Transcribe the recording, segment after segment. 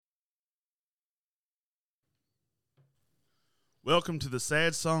Welcome to the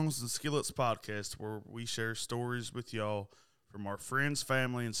Sad Songs and Skillets podcast, where we share stories with y'all from our friends,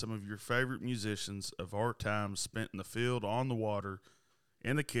 family, and some of your favorite musicians of our time spent in the field, on the water,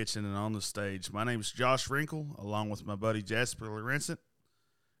 in the kitchen, and on the stage. My name is Josh Wrinkle, along with my buddy Jasper Lorenzen.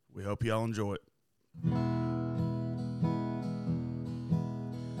 We hope y'all enjoy it.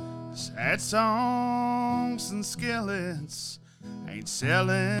 Sad songs and skillets ain't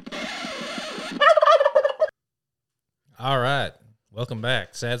selling. All right. Welcome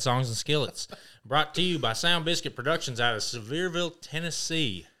back. Sad Songs and Skillets. Brought to you by Sound Biscuit Productions out of Sevierville,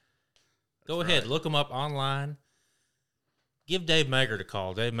 Tennessee. Go ahead. Look them up online. Give Dave Maggard a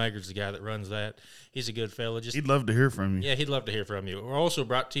call. Dave Maggard's the guy that runs that. He's a good fella. He'd love to hear from you. Yeah, he'd love to hear from you. We're also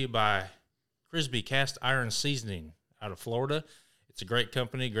brought to you by Frisbee Cast Iron Seasoning out of Florida. It's a great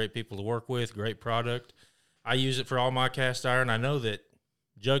company, great people to work with, great product. I use it for all my cast iron. I know that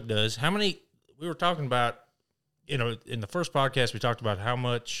Jug does. We were talking about, in the first podcast, we talked about how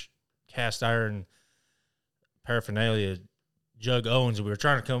much cast iron paraphernalia Jug owns, and we were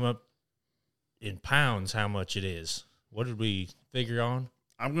trying to come up in pounds how much it is. What did we figure on?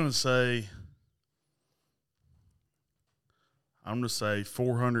 I'm going to say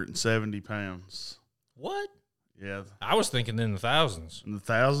 470 pounds. What? Yeah. I was thinking in the thousands. In the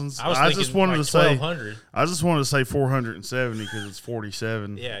thousands? I just wanted to say 1,200. I just wanted to say 470 because it's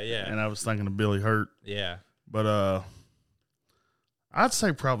 47. Yeah. And I was thinking of Billy Hurt. Yeah. But I'd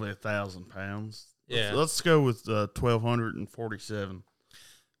say probably 1,000 pounds. Yeah. Let's go with 1,247.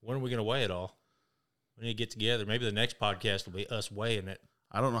 When are we going to weigh it all? We need to get together. Maybe the next podcast will be us weighing it.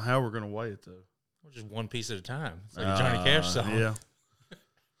 I don't know how we're going to weigh it, though. We're just one piece at a time. It's like a Johnny Cash song. Yeah.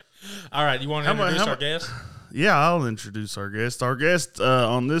 All right. You want to introduce our guest? Yeah, I'll introduce our guest. Our guest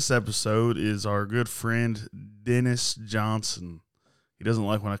on this episode is our good friend, Dennis Johnson. He doesn't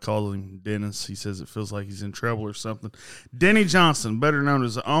like when I call him Dennis. He says it feels like he's in trouble or something. Denny Johnson, better known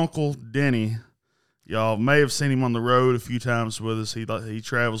as Uncle Denny. Y'all may have seen him on the road a few times with us. He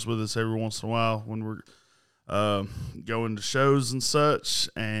travels with us every once in a while when we're going to shows and such.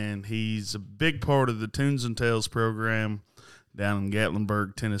 And he's a big part of the Tunes and Tales program down in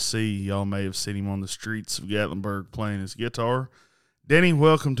Gatlinburg, Tennessee. Y'all may have seen him on the streets of Gatlinburg playing his guitar. Denny,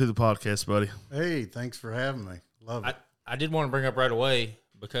 welcome to the podcast, buddy. Hey, thanks for having me. Love it. I did want to bring up right away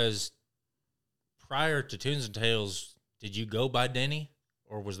because prior to Tunes and Tales, did you go by Denny,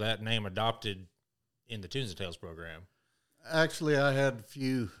 or was that name adopted in the Tunes and Tales program? Actually, I had a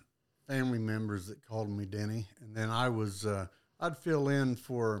few family members that called me Denny, and then I'd fill in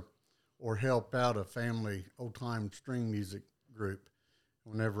for or help out a family old-time string music group.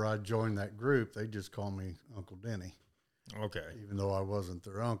 Whenever I joined that group, they just call me Uncle Denny. Okay. Even though I wasn't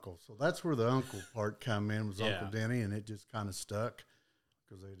their uncle. So that's where the uncle part come in, was Uncle Denny, and it just kind of stuck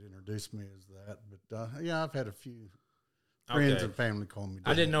because they'd introduced me as that. But, I've had a few friends and family call me Denny.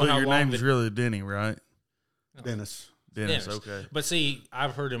 I didn't know But how your long name is really Denny, right? Dennis. Dennis, okay. But see,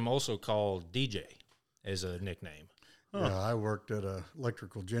 I've heard him also called DJ as a nickname. Huh. Yeah, I worked at an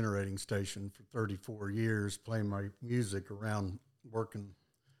electrical generating station for 34 years, playing my music around working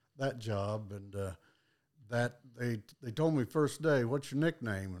that job, and that they told me first day, "What's your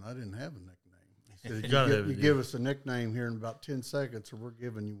nickname?" And I didn't have a nickname. He said, "You give us a nickname here in about 10 seconds, or we're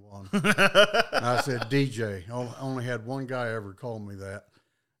giving you one." And I said, "DJ." I only had one guy ever call me that,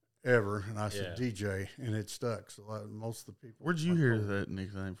 ever, and I said DJ, and it stuck. So most of the people. Where'd you hear that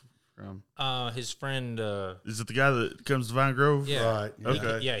nickname from? His friend. Is it the guy that comes to Vine Grove? Yeah. Right.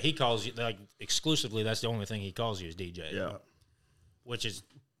 Okay. He calls you, like, exclusively, that's the only thing he calls you is DJ. Yeah. Which is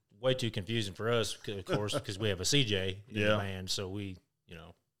way too confusing for us, of course, because we have a CJ in the band, so we,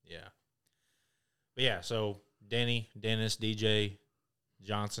 But yeah, so Dennis, DJ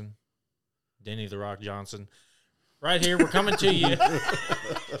Johnson, Denny the Rock Johnson. Right here, we're coming to you.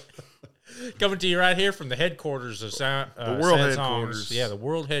 Coming to you right here from the headquarters of the world Sad headquarters. Songs. Yeah, the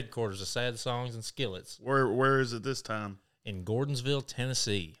world headquarters of Sad Songs and Skillets. Where is it this time? In Gordonsville,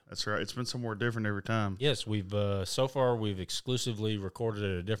 Tennessee. That's right. It's been somewhere different every time. Yes, we've so far we've exclusively recorded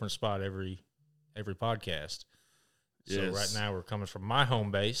at a different spot every podcast. So Yes. right now we're coming from my home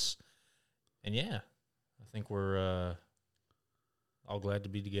base, and I think we're all glad to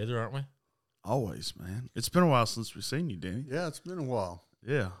be together, aren't we? Always, man. It's been a while since we've seen you, Denny. Yeah, it's been a while.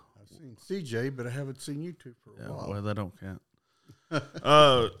 Yeah. I've seen CJ, but I haven't seen you two for a while. Well, that don't count.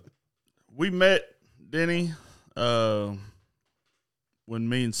 We met Denny when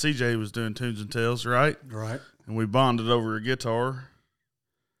me and CJ was doing Tunes and Tales, right? Right. And we bonded over a guitar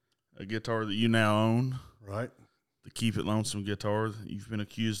that you now own. Right. The Keep It Lonesome guitar that you've been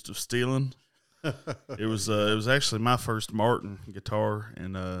accused of stealing. It was actually my first Martin guitar,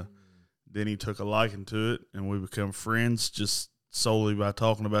 and Denny took a liking to it, and we become friends just solely by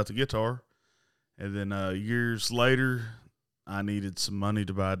talking about the guitar. And then years later, I needed some money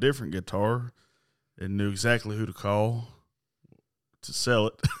to buy a different guitar and knew exactly who to call to sell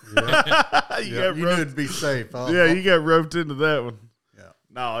it. Yeah. you knew it'd be safe. You got roped into that one. Yeah.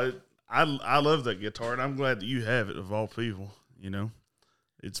 No, I love that guitar, and I'm glad that you have it of all people. You know,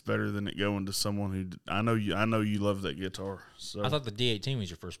 it's better than it going to someone who I know you love that guitar. So I thought the D18 was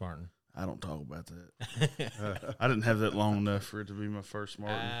your first Martin. I don't talk about that. I didn't have that long enough for it to be my first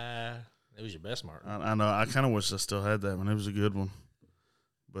Martin. It was your best Martin. I know. I kind of wish I still had that one. It was a good one,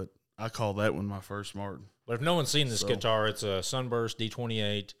 but I call that one my first Martin. But if no one's seen this guitar, it's a Sunburst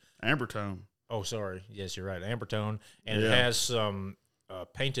D28. Ambertone. Oh, sorry. Yes, you're right. Ambertone. And it has some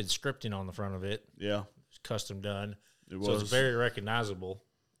painted scripting on the front of it. Yeah. It's custom done. So it's very recognizable.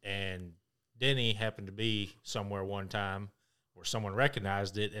 And Denny happened to be somewhere one time where someone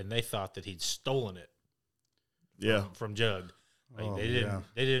recognized it, and they thought that he'd stolen it from Jug. Like they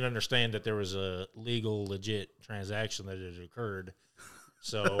didn't understand that there was a legal, legit transaction that had occurred.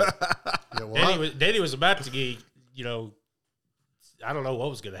 So Denny was about to get, I don't know what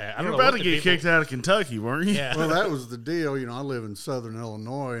was going to happen. You were about to get kicked out of Kentucky, weren't you? Yeah. Well, that was the deal. I live in southern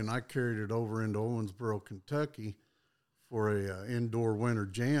Illinois, and I carried it over into Owensboro, Kentucky for a indoor winter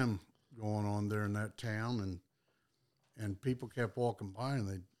jam going on there in that town. And people kept walking by, and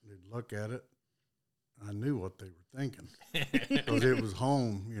they'd look at it. I knew what they were thinking because it was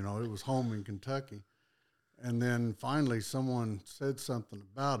home, it was home in Kentucky. And then finally someone said something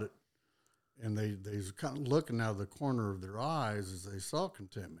about it, and they was kind of looking out of the corner of their eyes as they was talking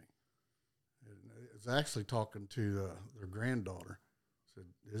to me. It was actually talking to their granddaughter. Said,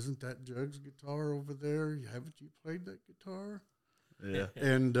 "Isn't that Jug's guitar over there? Haven't you played that guitar?" Yeah.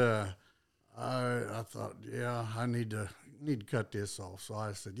 And I thought, I need to cut this off. So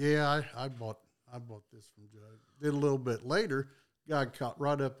I said, I bought this from Jug. Then a little bit later, guy caught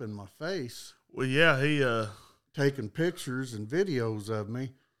right up in my face. Well, yeah, he taking pictures and videos of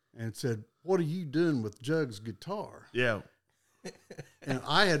me and said, "What are you doing with Jug's guitar?" Yeah. And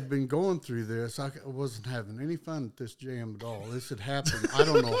I had been going through this. I wasn't having any fun at this jam at all. This had happened, I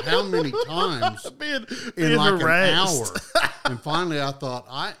don't know how many times in like harassed. an hour. And finally I thought,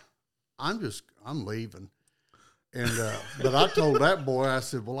 I'm leaving. And but I told that boy, I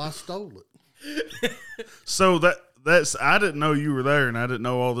said, "Well, I stole it." So that's I didn't know you were there, and I didn't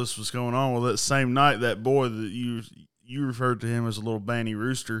know all this was going on. Well, that same night, that boy that you referred to him as a little banny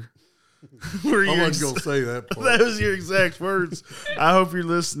rooster. I wasn't going to say that part. That was your exact words. I hope you're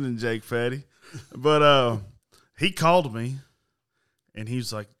listening, Jake Fatty. But he called me, and he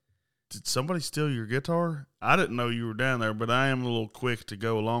was like, "Did somebody steal your guitar?" I didn't know you were down there, but I am a little quick to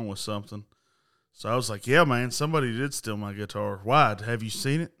go along with something. So I was like, "Yeah, man, somebody did steal my guitar. Why? Have you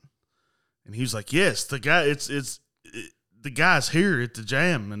seen it?" And he was like, "Yes, the guy. The guy's here at the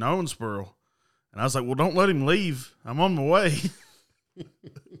jam in Owensboro." And I was like, "Well, don't let him leave. I'm on my way."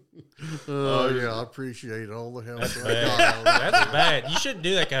 I appreciate all the help. That's bad. You shouldn't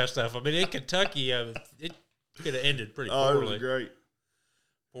do that kind of stuff. I mean, in Kentucky, it could have ended pretty poorly. It was great.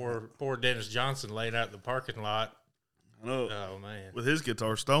 Poor Dennis Johnson laying out in the parking lot. I know. Oh, man. With his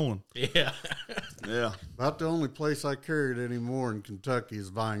guitar stolen. Yeah. Yeah. About the only place I carry it anymore in Kentucky is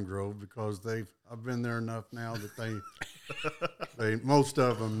Vine Grove, because I've been there enough now that they most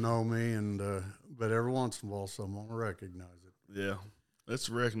of them know me, and but every once in a while someone will recognize it. Yeah. That's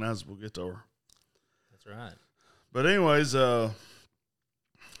a recognizable guitar. That's right. But anyways,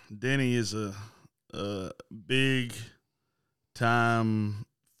 Denny is a big time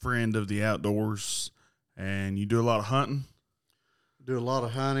friend of the outdoors, and you do a lot of hunting. Do a lot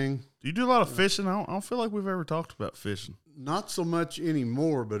of hunting. Do you do a lot of fishing? I don't feel like we've ever talked about fishing. Not so much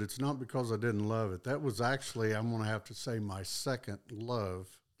anymore, but it's not because I didn't love it. That was actually, I'm going to have to say, my second love.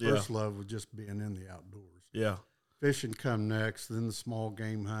 First love was just being in the outdoors. Yeah. Fishing come next, then the small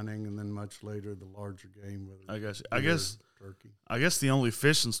game hunting, and then much later the larger game. I guess turkey. I guess the only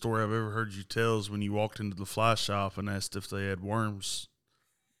fishing story I've ever heard you tell is when you walked into the fly shop and asked if they had worms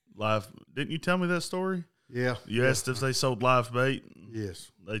live. Didn't you tell me that story? Yeah. You asked if they sold live bait.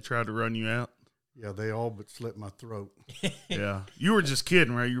 Yes. They tried to run you out. Yeah, they all but slit my throat. Yeah. You were just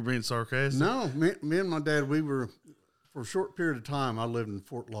kidding, right? You were being sarcastic? No, me and my dad, we were, for a short period of time, I lived in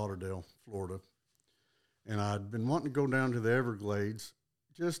Fort Lauderdale, Florida. And I'd been wanting to go down to the Everglades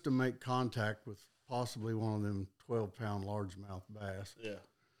just to make contact with possibly one of them 12-pound largemouth bass. Yeah.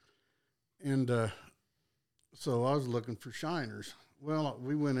 And so I was looking for shiners. Well,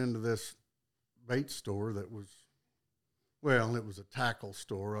 we went into this bait store that was, it was a tackle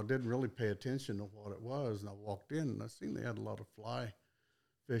store. I didn't really pay attention to what it was. And I walked in and I seen they had a lot of fly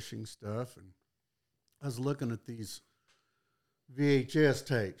fishing stuff. And I was looking at these VHS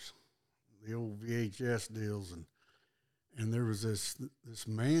tapes, the old VHS deals, and there was this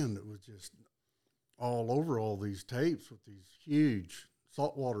man that was just all over all these tapes with these huge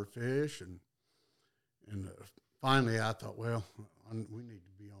saltwater fish, and finally I thought, well, we need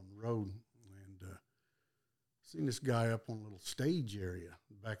to be on the road, and seen this guy up on a little stage area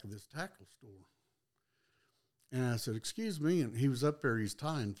in the back of this tackle store, and I said, excuse me, and he was up there, he's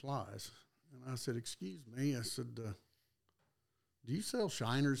tying flies, and I said, excuse me, I said, do you sell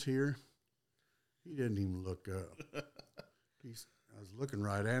shiners here? He didn't even look up. I was looking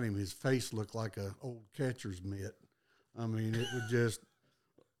right at him. His face looked like an old catcher's mitt. I mean, it was just,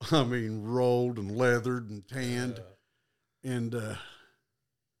 rolled and leathered and tanned. And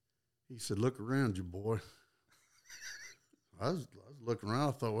he said, look around you, boy. I was looking around.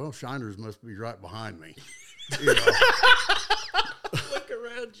 I thought, well, shiners must be right behind me. You know. Look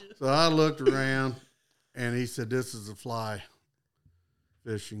around you. So I looked around, and he said, this is a fly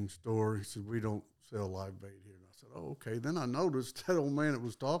fishing store. He said, we don't sell live bait here. And I said, oh, okay. Then I noticed that old man that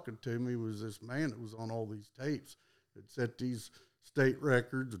was talking to me was this man that was on all these tapes that set these state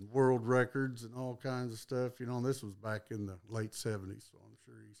records and world records and all kinds of stuff. You know, and this was back in the late 70s, so I'm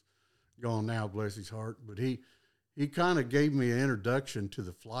sure he's gone now, bless his heart. But he kind of gave me an introduction to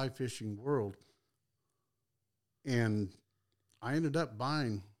the fly fishing world. And I ended up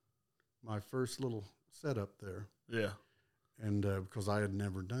buying my first little setup there. Yeah. And because I had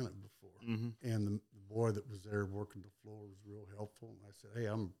never done it before. Mm-hmm. And the boy that was there working the floor was real helpful. And I said, hey,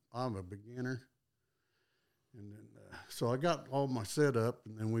 I'm a beginner. And then, so I got all my setup,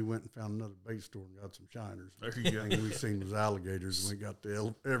 and then we went and found another bait store and got some shiners. There you go. And we seen was alligators, and we got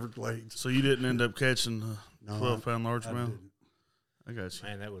the Everglades. So you didn't end up catching a No, 12-pound I largemouth? didn't. I got you.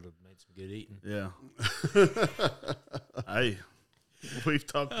 Man, that would have made some good eating. Yeah. Hey, we've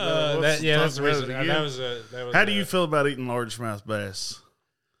talked about That's the talked about reason. it again. That was How do you feel about eating largemouth bass?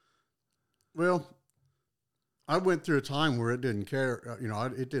 Well, I went through a time where it didn't care. You know,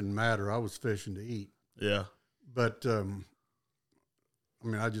 it didn't matter. I was fishing to eat. Yeah. But,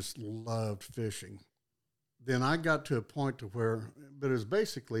 I just loved fishing. Then I got to a point to where, but it was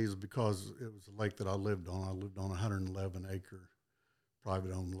basically because it was a lake that I lived on. I lived on a 111-acre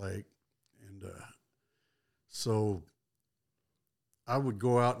private-owned lake. And so I would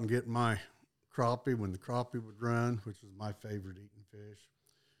go out and get my crappie when the crappie would run, which was my favorite eating fish.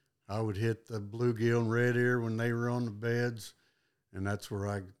 I would hit the bluegill and red ear when they were on the beds, and that's where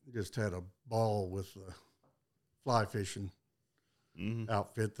I just had a ball with the fly fishing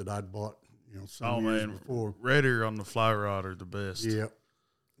outfit that I'd bought, some years before. Red ear on the fly rod are the best. Yep.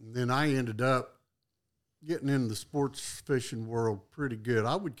 And then I ended up getting into the sports fishing world pretty good.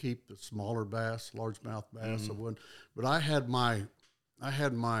 I would keep the smaller bass, largemouth bass. I wouldn't, but I had my,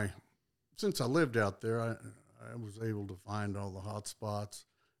 since I lived out there, I was able to find all the hot spots,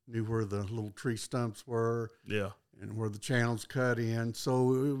 knew where the little tree stumps were. Yeah. And where the channels cut in.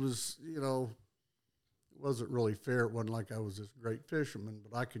 So it was, it wasn't really fair. It wasn't like I was this great fisherman,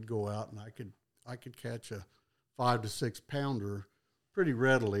 but I could go out and I could catch a 5 to 6 pounder pretty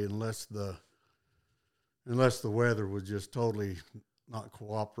readily unless the weather was just totally not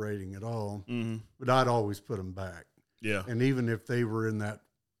cooperating at all. Mm-hmm. But I'd always put them back. Yeah. And even if they were in that,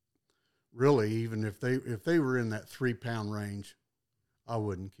 if they were in that 3 pound range, I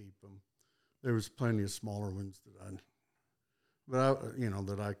wouldn't keep them. There was plenty of smaller ones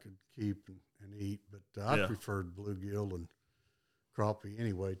that I could keep and eat. But I preferred bluegill and crappie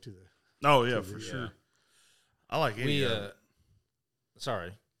anyway to the. Oh yeah, for sure. I like any.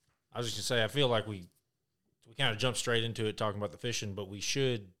 Sorry, I was just gonna say I feel like we kind of jumped straight into it talking about the fishing, but we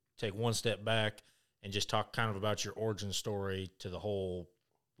should take one step back and just talk kind of about your origin story to the whole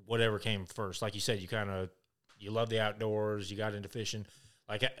whatever came first. Like you said, you love the outdoors, you got into fishing.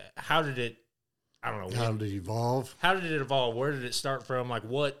 Like how did it? I don't know. How did it evolve? How did it evolve? Where did it start from? Like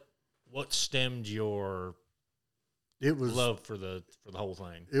what stemmed your love for the whole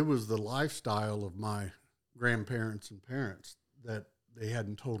thing? It was the lifestyle of my grandparents and parents that they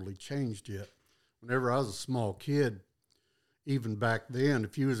hadn't totally changed yet. Whenever I was a small kid, even back then,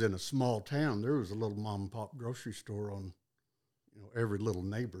 if you was in a small town, there was a little mom and pop grocery store on, every little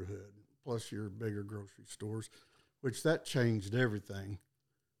neighborhood, plus your bigger grocery stores, which that changed everything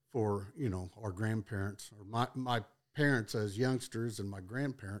for, our grandparents or my parents as youngsters and my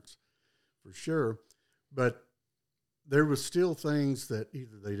grandparents for sure. But there was still things that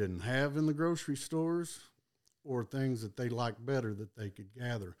either they didn't have in the grocery stores or things that they liked better that they could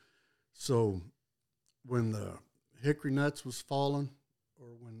gather. So when the hickory nuts was falling or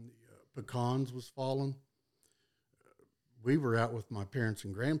when the pecans was falling, we were out with my parents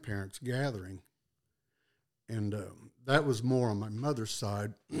and grandparents gathering. And that was more on my mother's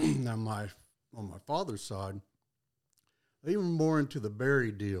side. Now, on my father's side, they were more into the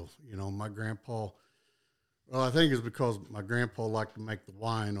berry deal. You know, my grandpa, well, I think it's because my grandpa liked to make the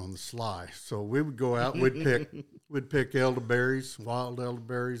wine on the sly. So we would go out, we'd pick elderberries, wild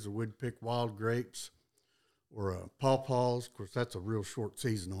elderberries, or we'd pick wild grapes or pawpaws. Of course, that's a real short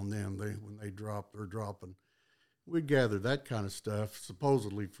season on them. When they drop, they're dropping. We'd gather that kind of stuff,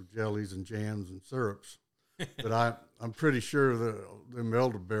 supposedly for jellies and jams and syrups. But I'm pretty sure that them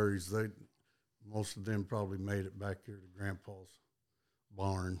elderberries, most of them probably made it back here to Grandpa's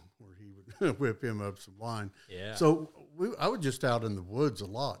barn where he would whip him up some wine. Yeah. So I was just out in the woods a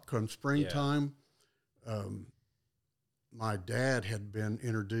lot. Come springtime, my dad had been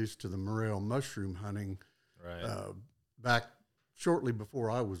introduced to the morel mushroom hunting back shortly before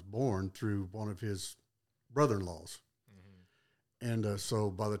I was born through one of his brother-in-laws. And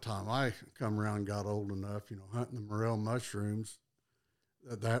so by the time I come around and got old enough, hunting the morel mushrooms,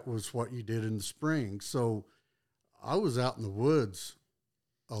 that was what you did in the spring. So I was out in the woods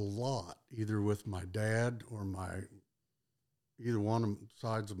a lot, either with my dad or either one of the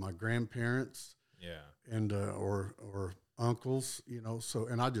sides of my grandparents. Yeah. And or uncles, so,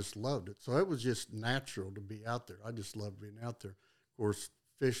 and I just loved it. So it was just natural to be out there. I just loved being out there. Of course,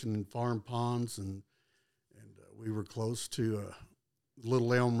 fishing in farm ponds, and we were close to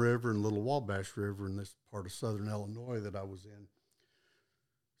Little Elm River and Little Wabash River in this part of southern Illinois that I was in.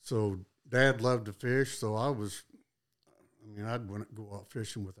 So Dad loved to fish, so I'd go out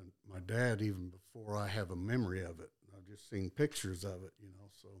fishing with my dad even before I have a memory of it. I've just seen pictures of it,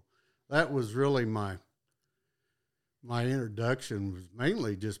 So that was really my introduction, was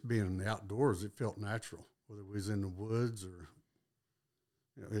mainly just being in the outdoors. It felt natural, whether it was in the woods or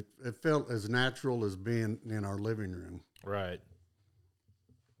it felt as natural as being in our living room. Right.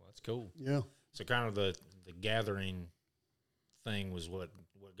 Well, that's cool. Yeah. So kind of the gathering thing was what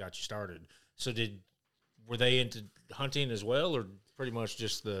got you started. So were they into hunting as well, or pretty much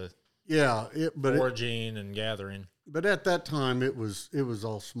just the foraging and gathering? But at that time, it was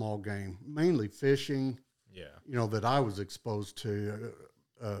all small game, mainly fishing. Yeah. That I was exposed to,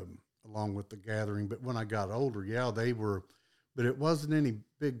 along with the gathering. But when I got older, they were, but it wasn't any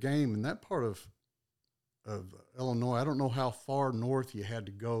big game in that part of Illinois. I don't know how far north you had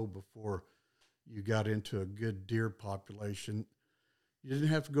to go before you got into a good deer population. You didn't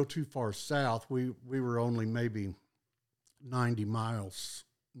have to go too far south. We were only maybe 90 miles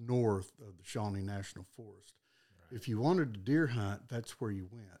north of the Shawnee National Forest. Right. If you wanted to deer hunt, that's where you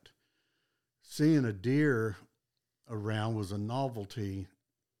went. Seeing a deer around was a novelty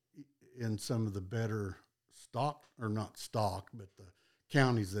in some of the better not stock, but the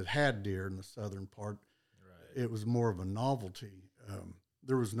counties that had deer in the southern part. Right. It was more of a novelty.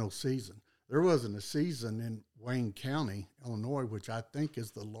 There was no season. There wasn't a season in Wayne County, Illinois, which I think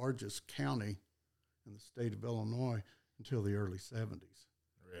is the largest county in the state of Illinois, until the early 70s.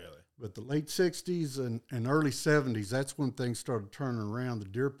 Really? But the late 60s and early 70s, that's when things started turning around. The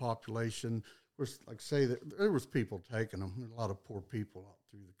deer population was, like I say, there was people taking them. There were a lot of poor people out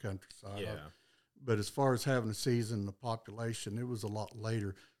through the countryside. Yeah. But as far as having a season, the population, it was a lot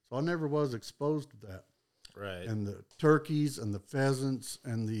later. So I never was exposed to that. Right. And the turkeys and the pheasants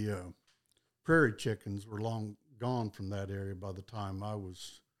and the prairie chickens were long gone from that area by the time I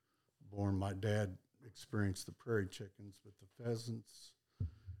was born. My dad experienced the prairie chickens, but the pheasants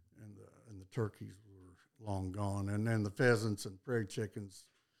and the turkeys were long gone. And then the pheasants and prairie chickens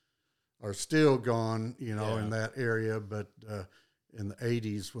are still gone, in that area. But in the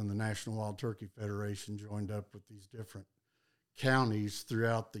 80s, when the National Wild Turkey Federation joined up with these different counties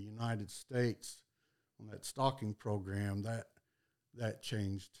throughout the United States on that stocking program, that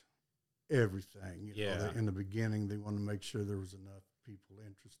changed everything. In the beginning, they wanted to make sure there was enough people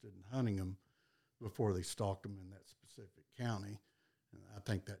interested in hunting them before they stalked them in that specific county. And I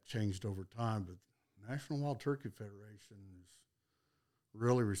think that changed over time, but the National Wild Turkey Federation is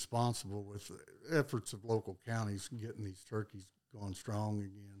really responsible with the efforts of local counties getting these turkeys going strong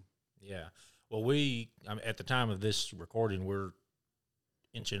again. Yeah. Well, at the time of this recording, we're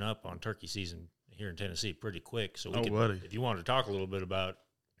inching up on turkey season here in Tennessee pretty quick. So if you wanted to talk a little bit about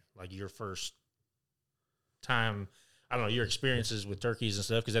like your first time, I don't know, your experiences with turkeys and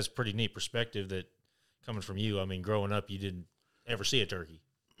stuff, because that's a pretty neat perspective that coming from you. I mean, growing up, you didn't ever see a turkey,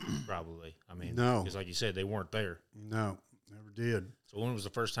 probably. I mean, no, because like you said, they weren't there. No, never did. So when was the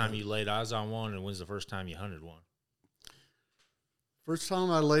first time you laid eyes on one, and when's the first time you hunted one? First time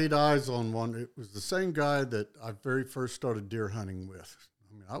I laid eyes on one, it was the same guy that I very first started deer hunting with.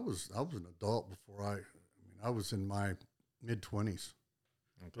 I mean, I was an adult before I was in my mid-20s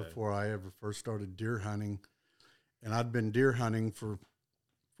before I ever first started deer hunting. and I'd been deer hunting for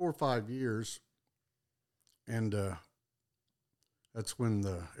 4 or 5 years, and that's when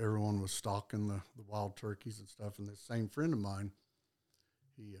everyone was stalking the wild turkeys and stuff. And this same friend of mine,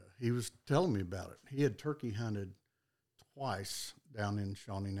 he was telling me about it. He had turkey hunted twice down in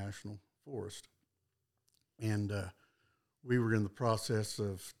Shawnee National Forest, and we were in the process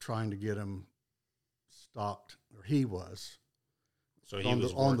of trying to get him stalked, or he was. So he on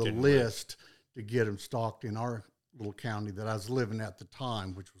was the working list to get him stalked in our little county that I was living at the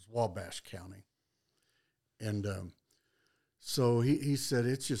time, which was Wabash County. And so he said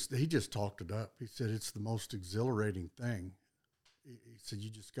he just talked it up. He said it's the most exhilarating thing. He said you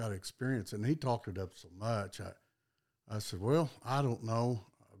just got to experience it. And he talked it up so much. I said, well, I don't know.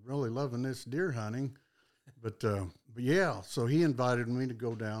 I'm really loving this deer hunting, but yeah. So he invited me to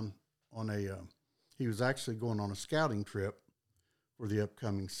go down on he was actually going on a scouting trip for the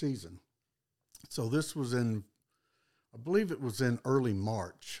upcoming season. So this was I believe it was in early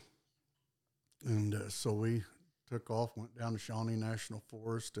March. And so we took off, went down to Shawnee National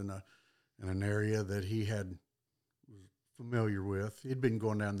Forest in an area that he was familiar with. He'd been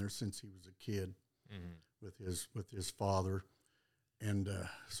going down there since he was a kid with his father. And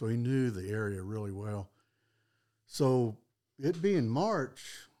so he knew the area really well. So it being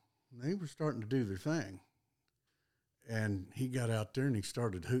March, they were starting to do their thing. And he got out there and he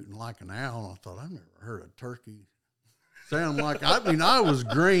started hooting like an owl. And I thought, I've never heard a turkey sound like, I was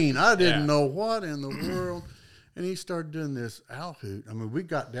green. I didn't know what in the world. And he started doing this owl hoot. I mean, we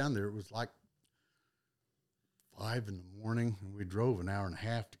got down there. It was like 5 a.m, and we drove an hour and a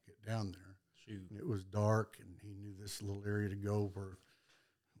half to get down there. Shoot. And it was dark, and he knew this little area to go where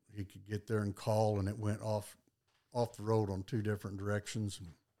he could get there and call, and it went off the road on 2 different directions. And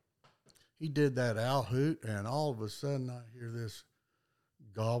he did that owl hoot, and all of a sudden I hear this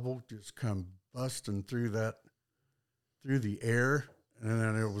gobble just come busting through the air, and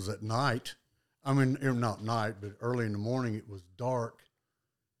then it was at night. I mean, not night, but early in the morning it was dark.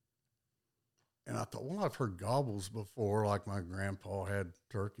 And I thought, well, I've heard gobbles before, like my grandpa had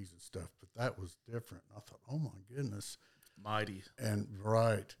turkeys and stuff, but that was different. I thought, oh my goodness. Mighty. And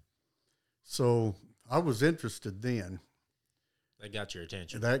right. So I was interested then. That got your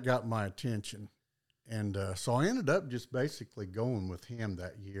attention. That got my attention. And so I ended up just basically going with him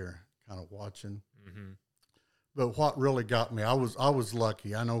that year, kind of watching. Mm-hmm. But what really got me, I was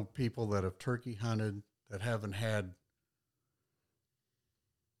lucky. I know people that have turkey hunted that haven't had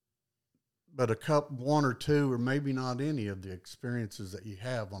but one or two, or maybe not any of the experiences that you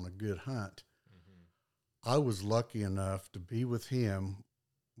have on a good hunt. Mm-hmm. I was lucky enough to be with him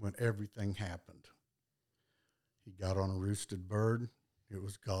when everything happened. He got on a roosted bird. It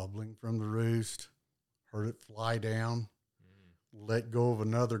was gobbling from the roost. Heard it fly down. Let go of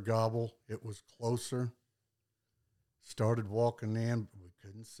another gobble. It was closer. Started walking in, but we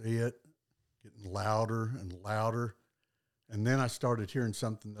couldn't see it. Getting louder and louder. And then I started hearing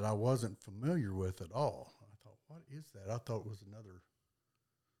something that I wasn't familiar with at all. I thought, what is that? I thought it was another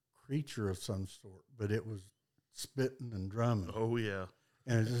creature of some sort, but it was spitting and drumming. Oh, yeah.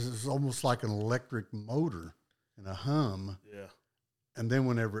 And it was almost like an electric motor and a hum. Yeah. And then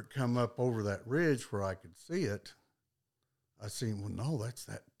whenever it come up over that ridge where I could see it, I seen, well, no, that's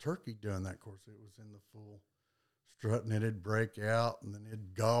that turkey doing that. Of course, it was in the full strut, and it'd break out, and then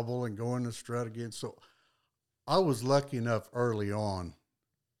it'd gobble and go in the strut again. So I was lucky enough early on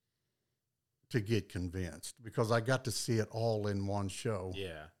to get convinced because I got to see it all in one show.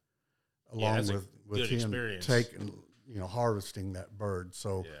 Yeah. Along with him experience. taking, harvesting that bird.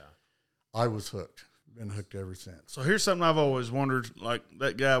 So I was hooked. Been hooked ever since. So here's something I've always wondered, like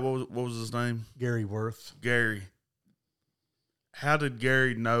that guy, what was his name? Gary Worth. Gary. How did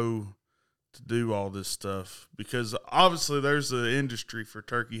Gary know to do all this stuff? Because obviously there's an industry for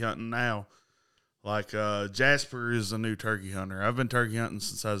turkey hunting now. Like Jasper is a new turkey hunter. I've been turkey hunting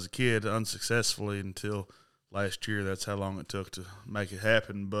since I was a kid, unsuccessfully until last year. That's how long it took to make it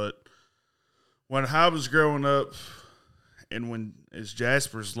happen. But when I was growing up, and when as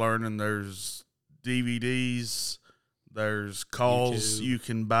Jasper's learning, there's DVDs, there's calls YouTube. You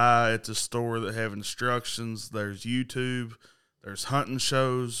can buy at the store that have instructions, there's YouTube, there's hunting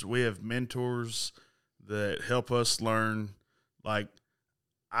shows. We have mentors that help us learn. Like,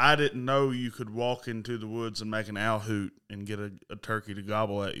 I didn't know you could walk into the woods and make an owl hoot and get a turkey to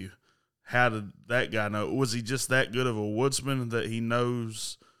gobble at you. How did that guy know? Was he just that good of a woodsman that he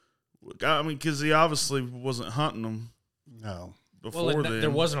knows? I mean, because he obviously wasn't hunting them. No. Before then.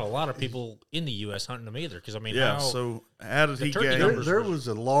 There wasn't a lot of people in the U.S. hunting them either. Because I mean, so how did he turkey gain? numbers There was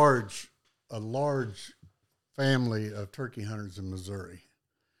a large family of turkey hunters in Missouri.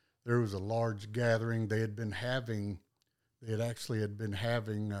 there was a large gathering. They had actually been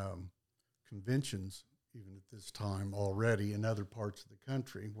having conventions even at this time already in other parts of the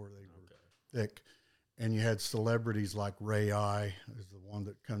country where they were thick. And you had celebrities like Ray I is the one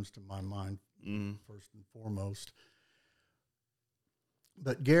that comes to my mind first and foremost.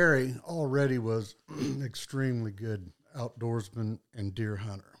 But Gary already was an extremely good outdoorsman and deer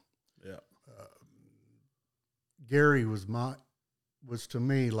hunter. Yeah. Gary was to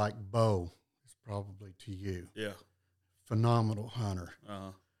me like Bo is probably to you. Yeah. Phenomenal hunter.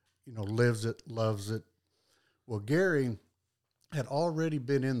 Uh-huh. Lives it, loves it. Well, Gary had already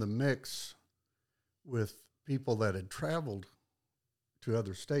been in the mix with people that had traveled to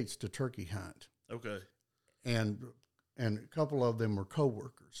other states to turkey hunt. Okay. And a couple of them were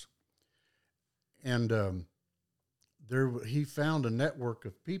coworkers. And he found a network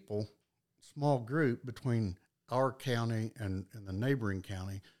of people, small group between our county and the neighboring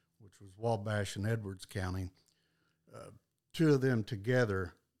county, which was Wabash and Edwards County. Two of them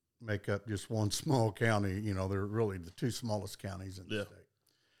together make up just one small county. They're really the two smallest counties in the state.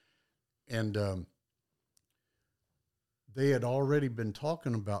 And they had already been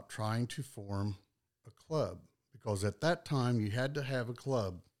talking about trying to form a club, because at that time you had to have a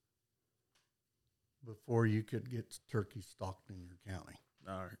club before you could get turkeys stocked in your county.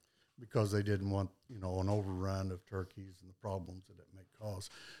 All right. Because they didn't want, an overrun of turkeys and the problems that it may cause.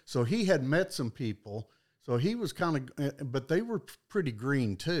 So he had met some people. So he was but they were pretty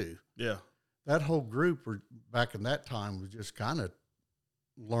green too. Yeah. That whole group back in that time was just kind of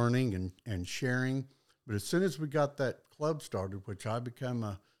learning and sharing. But as soon as we got that club started, which I became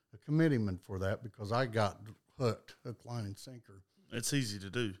a committeeman for that because I got hooked, hook, line, and sinker. It's easy to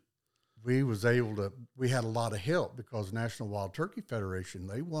do. We had a lot of help because National Wild Turkey Federation,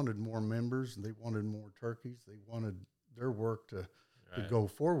 they wanted more members and they wanted more turkeys. They wanted their work to go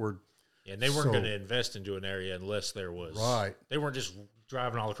forward. Yeah, and they weren't going to invest into an area unless there was. Right. They weren't just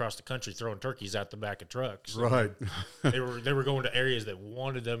driving all across the country throwing turkeys out the back of trucks. Right. They were going to areas that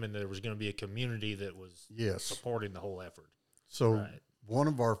wanted them, and there was going to be a community that was supporting the whole effort. So one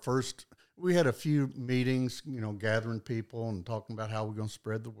of our first, we had a few meetings, gathering people and talking about how we're going to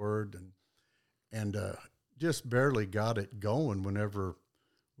spread the word, and just barely got it going whenever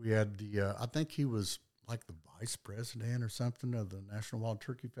we had I think he was like the vice president or something of the National Wild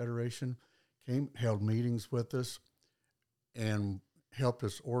Turkey Federation, held meetings with us and helped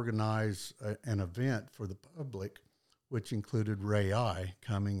us organize an event for the public, which included Ray I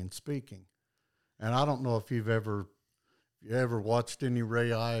coming and speaking. And I don't know if you ever watched any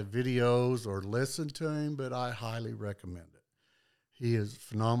Ray I videos or listened to him, but I highly recommend it. He is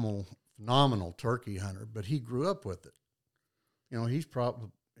phenomenal turkey hunter, but he grew up with it. He's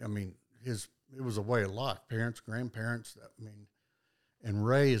probably, it was a way of life. Parents, grandparents, and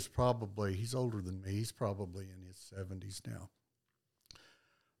Ray is he's older than me. He's probably in his 70s now.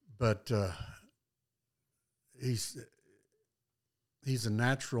 But he's a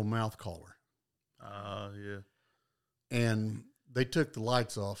natural mouth caller. Yeah. And they took the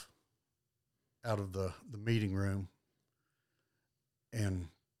lights off out of the meeting room, and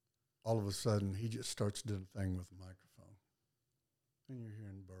all of a sudden he just starts doing a thing with the microphone. And you're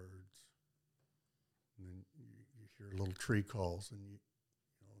hearing birds, and then you hear little tree calls, and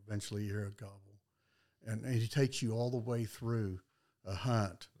eventually you hear a gobble. And he takes you all the way through a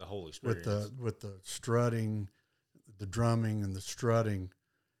hunt. The whole experience. With the strutting, the drumming and the strutting.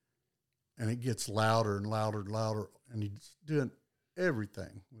 And it gets louder and louder and louder, and he's doing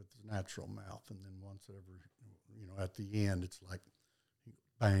everything with his natural mouth. And then once at the end, it's like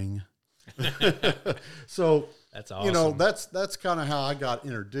bang. So that's awesome. That's kind of how I got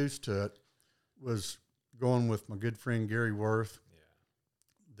introduced to it, was going with my good friend Gary Worth.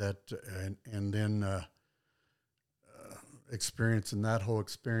 Yeah. And then experiencing that whole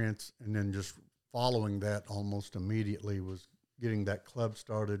experience, and then just following that almost immediately was getting that club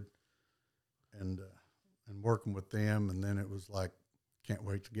started. And working with them, and then it was like, can't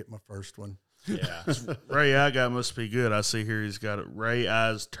wait to get my first one. Yeah, Ray I guy must be good. I see here he's got it. Ray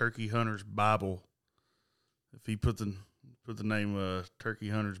I's Turkey Hunter's Bible. If he put the name Turkey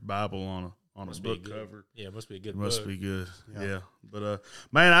Hunter's Bible on a book cover, it must be a good. It must be good. Yeah. But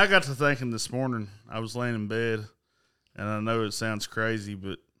man, I got to thinking this morning. I was laying in bed, and I know it sounds crazy,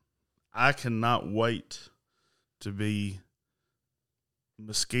 but I cannot wait to be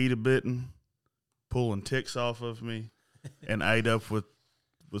mosquito bitten, pulling ticks off of me, and ate up with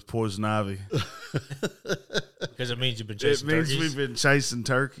poison ivy. because it means you've been It chasing means turkeys. we've been chasing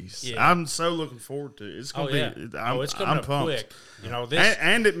turkeys. Yeah. I'm so looking forward to it. It's gonna be. It's coming I'm up pumped. quick. You know this.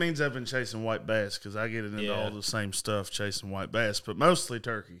 And it means I've been chasing white bass because I get into Yeah. all the same stuff chasing white bass, but mostly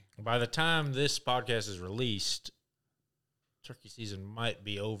turkey. By the time this podcast is released, turkey season might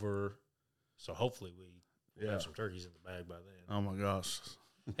be over. So hopefully we'll have some turkeys in the bag by then. Oh my gosh.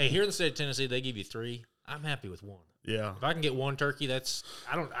 Hey, here in the state of Tennessee, they give you 3. I'm happy with 1. Yeah. If I can get 1 turkey, I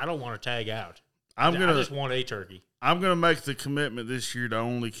don't want to tag out. I I just want a turkey. I'm gonna make the commitment this year to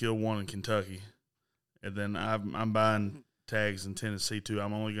only kill 1 in Kentucky, and then I'm buying tags in Tennessee too.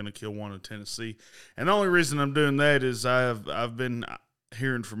 I'm only gonna kill 1 in Tennessee, and the only reason I'm doing that is I've been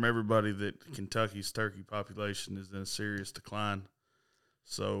hearing from everybody that Kentucky's turkey population is in a serious decline,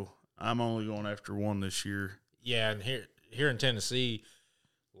 so I'm only going after 1 this year. Yeah, and here in Tennessee,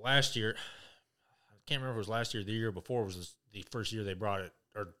 last year, I can't remember if it was last year or the year before was the first year they brought it,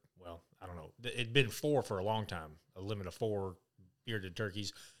 or, well, I don't know. It'd been 4 for a long time, a limit of 4 bearded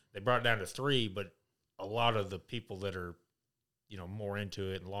turkeys. They brought it down to 3, but a lot of the people that are, more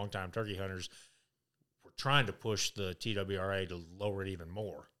into it and longtime turkey hunters were trying to push the TWRA to lower it even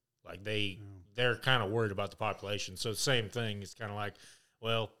more. Like they're kind of worried about the population. So same thing. It's kind of like,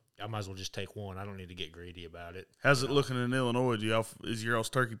 well, I might as well just take 1. I don't need to get greedy about it. How's it looking in Illinois? Is your all's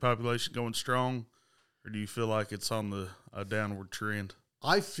turkey population going strong, or do you feel like it's on a downward trend?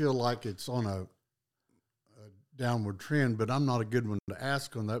 I feel like it's on a downward trend, but I'm not a good one to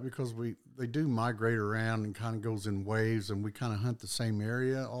ask on that because they do migrate around and kind of goes in waves, and we kind of hunt the same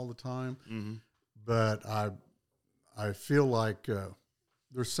area all the time. Mm-hmm. But I feel like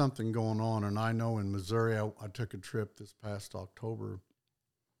there's something going on, and I know in Missouri I took a trip this past October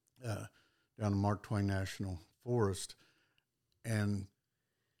down to Mark Twain National Forest, and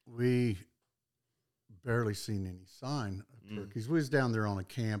we barely seen any sign of turkeys. We was down there on a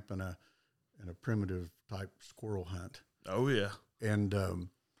camp and a primitive type squirrel hunt. Oh yeah, and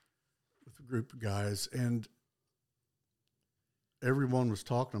with a group of guys, and everyone was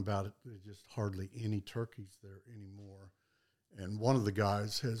talking about it. There's just hardly any turkeys there anymore. And one of the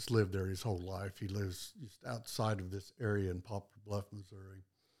guys has lived there his whole life. He lives just outside of this area in Poplar Bluff, Missouri,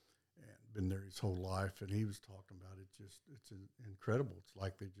 and been there his whole life. And he was talking about it. It's incredible. It's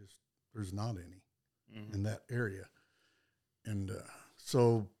like there's not any in that area. And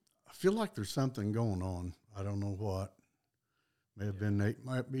so I feel like there's something going on. I don't know what.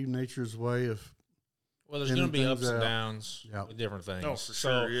 Might be nature's way of. Well, there's going to be ups and downs with different things. Oh, for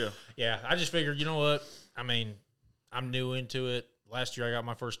sure, yeah. Yeah, I just figured, you know what? I mean, I'm new into it. Last year I got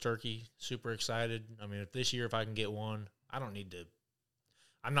my first turkey. Super excited. I mean, if I can get 1, I don't need to.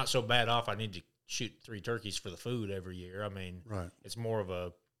 I'm not so bad off. I need to shoot 3 turkeys for the food every year. I mean, Right. It's more of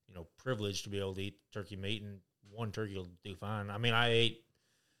a privilege to be able to eat turkey meat, and 1 turkey will do fine. I mean, I ate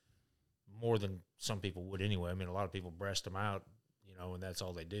more than some people would anyway. I mean, a lot of people breast them out, and that's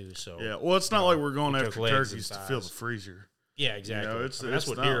all they do. So yeah. Well, it's not like we're going took after legs turkeys to and fill the thighs. freezer. yeah, exactly. It's that's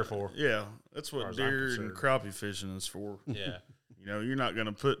what not, deer are for. Yeah, that's far what as I'm deer and concerned. crappie fishing is for. Yeah. You're not going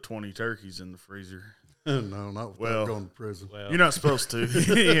to put 20 turkeys in the freezer. No, not without going to prison. Well, You're not supposed to.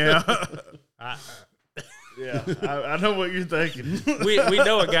 Yeah. I, Yeah. I know what you're thinking. we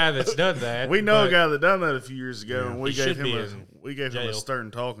know a guy that's done that. We know a but guy that done that a few years ago, and we He gave should be him in a jail.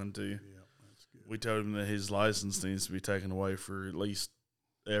 stern talking to. Yeah, that's good. We told him that his license needs to be taken away for at least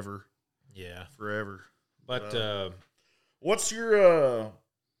Yeah, forever. but What's your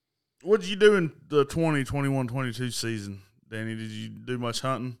what did you do in the 2021-22 season, Danny? Did you do much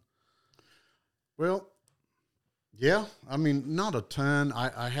hunting? Well, yeah. I mean, not a ton.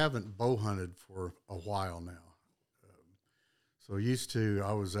 I haven't bow hunted for a while now. So used to,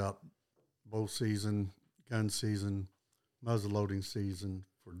 I was out bow season, gun season, muzzle loading season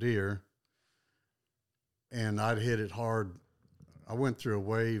for deer, and I'd hit it hard. I went through a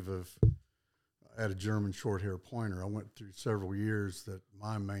wave of. I had a German short hair pointer. I went through several years that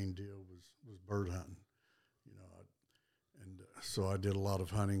my main deal was bird hunting, and so I did a lot of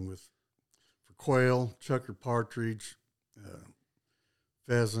hunting for quail, chukar partridge,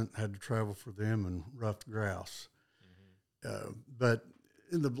 pheasant. Had to travel for them, and ruffed grouse. But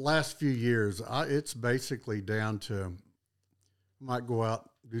in the last few years, it's basically down to I might go out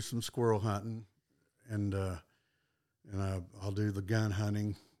do some squirrel hunting, and I'll do the gun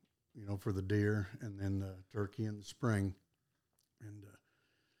hunting. For the deer, and then turkey in the spring,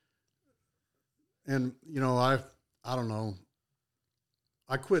 and I don't know.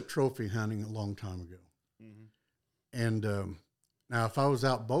 I quit trophy hunting a long time ago, and now if I was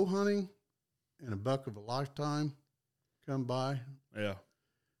out bow hunting, and a buck of a lifetime come by, Yeah.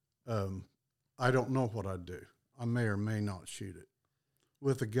 I don't know what I'd do. I may or may not shoot it.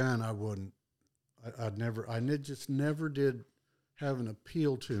 With a gun, I wouldn't just never did have an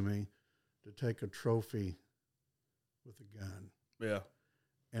appeal to me to take a trophy with a gun. Yeah.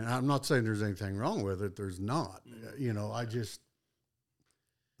 And I'm not saying there's anything wrong with it. There's not. You know,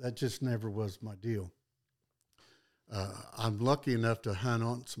 that just never was my deal. I'm lucky enough to hunt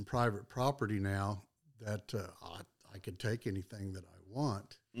on some private property now that I could take anything that I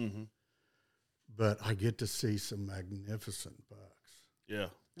want. Mm-hmm. But I get to see some magnificent bucks. Yeah.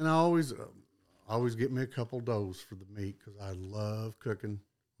 And I always get me a couple does for the meat because I love cooking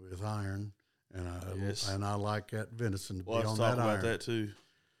with iron, and I like that venison to be on that iron. Let's talk about that too.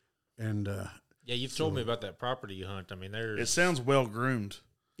 And yeah, you've told me about that property you hunt. I mean, it sounds well groomed.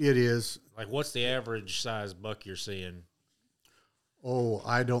 It is. Like, what's the average size buck you're seeing? Oh,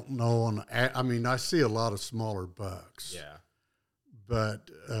 I don't know. I mean, I see a lot of smaller bucks. Yeah, but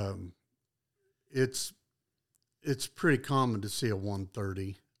it's pretty common to see a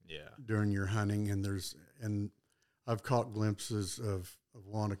 130. Yeah, during your hunting, and I've caught glimpses of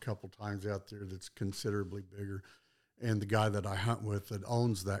one a couple times out there that's considerably bigger. And the guy that I hunt with that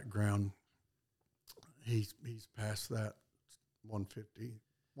owns that ground, he's passed that 150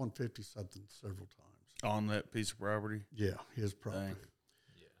 something several times on that piece of property. Yeah, his property. Dang.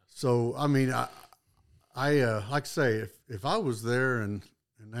 yeah. So I mean, I like I say, if I was there and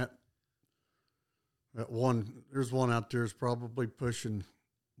that one, there's one out there is probably pushing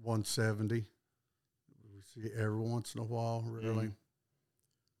 170. We see every once in a while, really. Mm.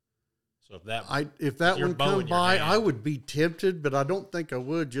 So if that your one bow come in your by, hand. I would be tempted, but I don't think I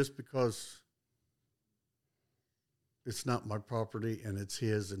would, just because it's not my property and it's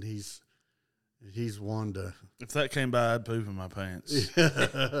his, and he's one to. If that came by, I'd poop in my pants.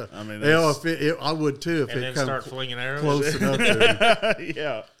 I mean, I would too if and it then come start flinging arrows. close enough to him.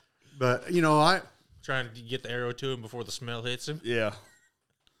 yeah, But you know, I Trying to get the arrow to him before the smell hits him. yeah.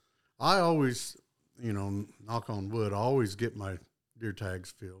 I always, you know, knock on wood, I always get my deer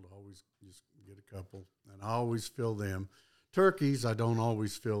tags filled. I always just get a couple, and I always fill them. Turkeys, I don't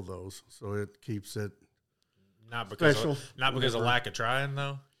always fill those, so it keeps it Not because special. of lack of trying,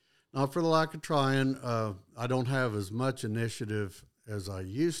 though. Not for the lack of trying. I don't have as much initiative as I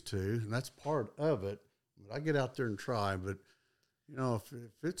used to, and that's part of it. But I get out there and try. But, you know, if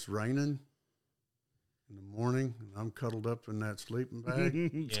it's raining in the morning and I'm cuddled up in that sleeping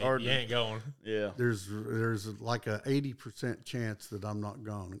bag, It's hard. You ain't going. Yeah. there's like a 80% chance that I'm not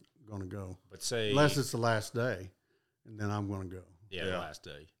going to go. But say Unless it's the last day, and then I'm going to go. the Yeah. last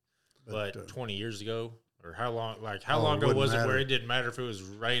day. But, But 20 years ago, or how long? Like Oh, how long it ago wouldn't was it where matter. it didn't matter if it was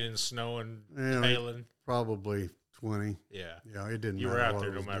raining, snowing, Yeah, hailing? Probably 20. Yeah, Yeah, it didn't you matter. were out what there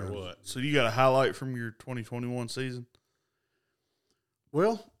I no was matter doing. what. So you got a highlight from your 2021 season?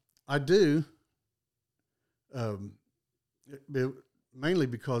 Well, I do. Mainly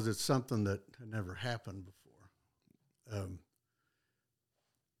because it's something that had never happened before.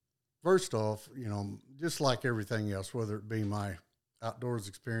 First off, you know, just like everything else, whether it be my outdoors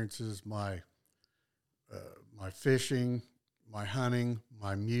experiences, my fishing, my hunting,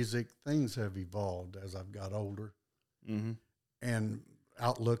 my music, things have evolved as I've got older, Mm-hmm. and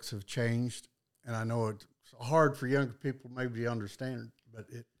outlooks have changed. And I know it's hard for younger people maybe to understand, but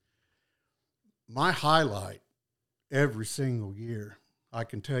my highlight every single year, I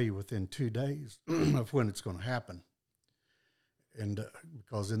can tell you within 2 days of when it's going to happen. And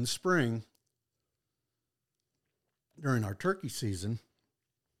because in the spring, during our turkey season,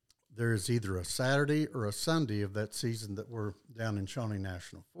 there is either a Saturday or a Sunday of that season that we're down in Shawnee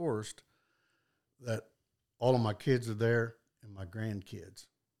National Forest, that all of my kids are there and my grandkids.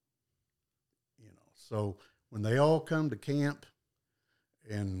 You know, so when they all come to camp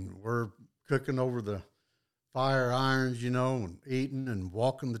and we're cooking over the fire irons, you know, and eating and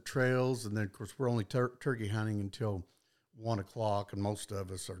walking the trails, and then of course we're only turkey hunting until 1 o'clock, and most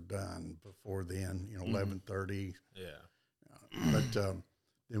of us are done before then, you know, 11:30. Yeah, But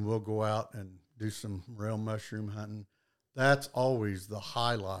then we'll go out and do some rail mushroom hunting. That's always the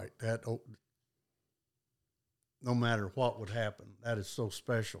highlight. That no matter what would happen, that is so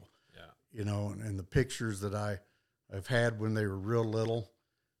special. yeah. You know, and the pictures that I've had when they were real little,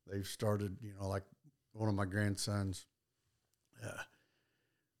 they've started, you know, like one of my grandsons,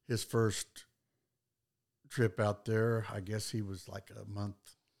 his first trip out there, I guess he was like a month,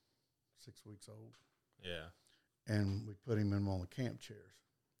 6 weeks old. Yeah. And we put him in one of the camp chairs.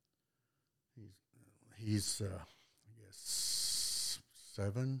 He's I guess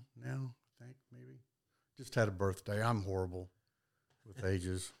 7 now, I think, maybe. Just had a birthday. I'm horrible with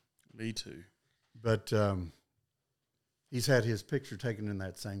ages. Me too. But he's had his picture taken in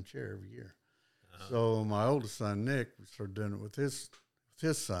that same chair every year. So my oldest son, Nick, we started doing it with his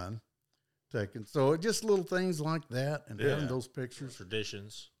son. taken. So just little things like that and having those pictures.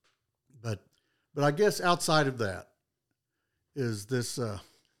 Traditions. But I guess outside of that is this, I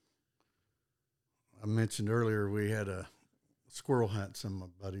mentioned earlier we had a squirrel hunt some of my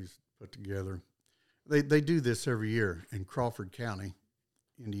buddies put together. They do this every year in Crawford County,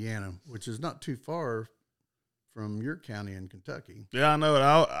 Indiana, which is not too far from your county in Kentucky. Yeah, I know it.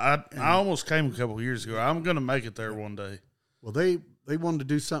 I almost came a couple of years ago. I'm going to make it there one day. Well, they wanted to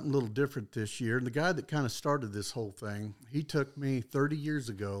do something a little different this year. And the guy that kind of started this whole thing, he took me 30 years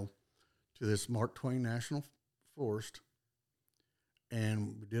ago to this Mark Twain National Forest,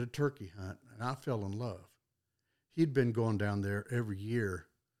 and we did a turkey hunt, and I fell in love. He'd been going down there every year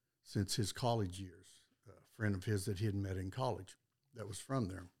since his college years. A friend of his that he had met in college that was from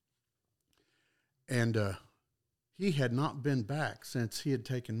there. And he had not been back since he had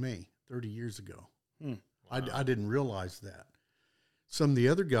taken me 30 years ago. Wow. I didn't realize that. Some of the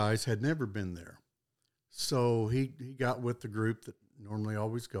other guys had never been there. So he got with the group that normally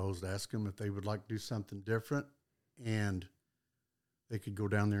always goes to ask them if they would like to do something different. And they could go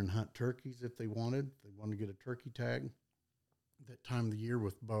down there and hunt turkeys if they wanted. They wanted to get a turkey tag that time of the year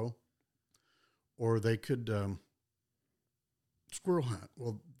with bow. Or they could squirrel hunt.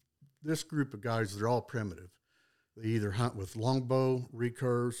 Well, this group of guys, they're all primitive. They either hunt with longbow,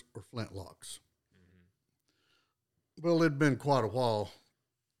 recurves, or flintlocks. Mm-hmm. Well, it'd been quite a while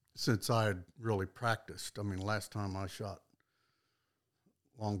since I had really practiced. I mean, last time I shot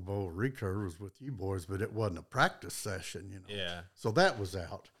longbow or recurve was with you boys, but it wasn't a practice session, you know. Yeah. So that was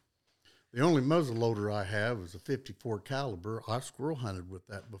out. The only muzzle loader I have is a 54 caliber. I squirrel hunted with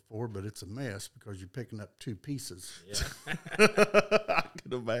that before, but it's a mess because you're picking up two pieces. Yeah. I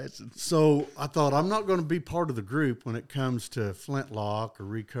can imagine. So I thought I'm not going to be part of the group when it comes to flintlock or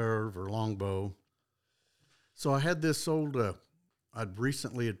recurve or longbow. So I had this old, I'd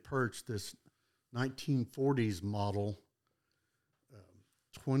recently purchased this 1940s model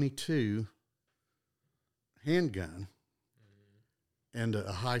 22 handgun. And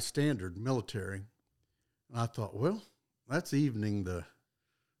a high standard military. And I thought, well, that's evening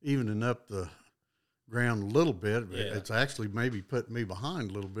up the ground a little bit. Yeah. It's actually maybe putting me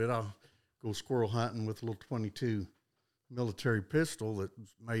behind a little bit. I'll go squirrel hunting with a little 22 military pistol that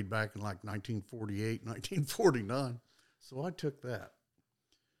was made back in like 1948, 1949. So I took that.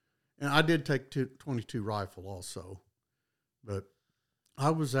 And I did take 22 rifle also. But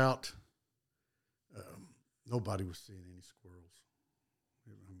I was out. Nobody was seeing any squirrels. I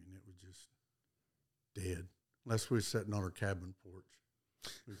mean, it was just dead. Unless we were sitting on our cabin porch.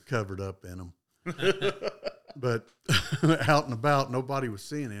 We were covered up in them. But out and about, nobody was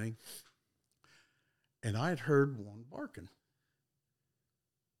seeing any. And I had heard one barking.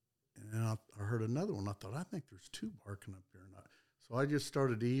 And then I heard another one. I thought, I think there's two barking up here. So I just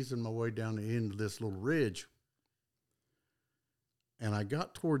started easing my way down the end of this little ridge. And I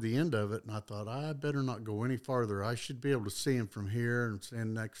got toward the end of it, and I thought, I better not go any farther. I should be able to see him from here and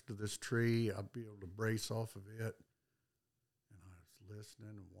stand next to this tree. I'd be able to brace off of it. And I was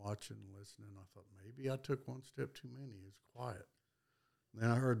listening and watching and listening. I thought, maybe I took one step too many. It was quiet. And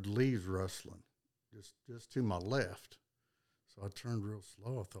then I heard the leaves rustling just to my left. So I turned real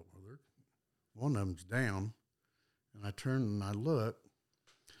slow. I thought, well, one of them's down. And I turned and I looked,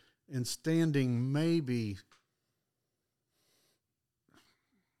 and standing maybe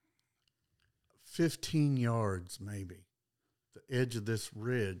 15 yards, maybe, the edge of this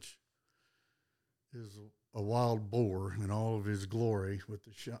ridge is a wild boar in all of his glory, with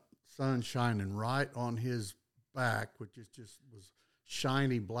the sun shining right on his back, which is was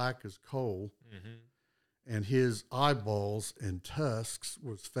shiny black as coal, and his eyeballs and tusks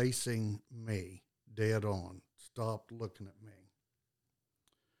was facing me, dead on, stopped looking at me.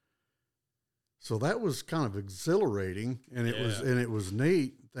 So that was kind of exhilarating, and it was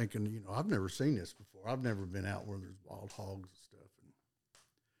neat, thinking, I've never seen this before. I've never been out where there's wild hogs and stuff.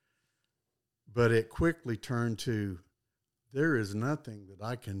 But it quickly turned to, there is nothing that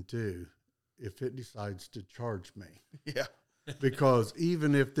I can do if it decides to charge me. Yeah. Because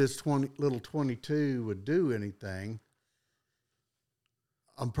even if this little 22 would do anything,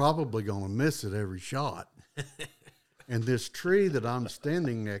 I'm probably going to miss it every shot. And this tree that I'm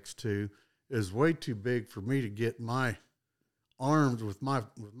standing next to is way too big for me to get my arms with my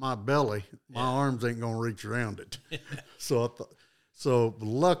belly. My arms ain't going to reach around it. So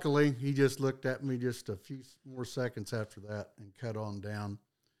luckily, he just looked at me just a few more seconds after that and cut on down,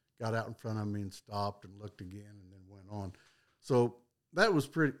 got out in front of me and stopped and looked again and then went on. So that's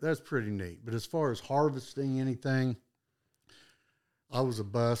pretty neat. But as far as harvesting anything, I was a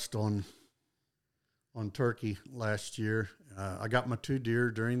bust on on turkey last year. I got my 2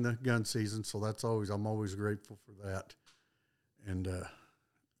 deer during the gun season, so I'm always grateful for that. And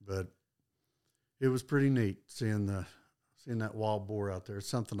but it was pretty neat seeing that wild boar out there. It's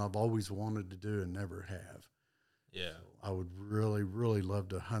something I've always wanted to do and never have. Yeah, so I would really, really love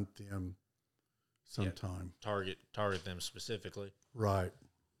to hunt them sometime. Yeah, target them specifically. Right.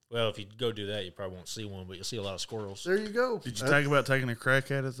 Well, if you go do that, you probably won't see one, but you'll see a lot of squirrels. There you go. Did you think about taking a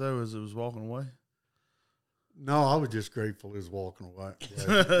crack at it though, as it was walking away? No, I was just grateful he was walking away.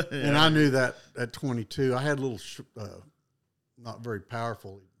 Yeah. And I knew that at 22, I had little, not very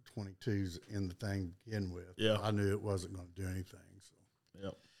powerful 22s in the thing to begin with. Yeah. I knew it wasn't going to do anything. So.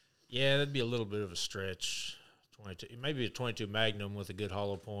 Yep. Yeah, that'd be a little bit of a stretch. 22, maybe a 22 Magnum with a good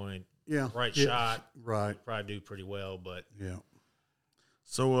hollow point. Yeah. Right shot. Right. You'd probably do pretty well, but. Yeah.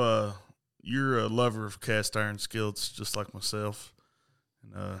 So, you're a lover of cast iron skillets, just like myself.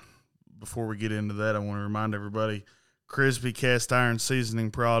 And before we get into that, I want to remind everybody, Crisby Cast Iron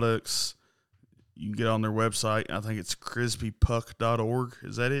Seasoning Products. You can get on their website. I think it's crisbypuck.org.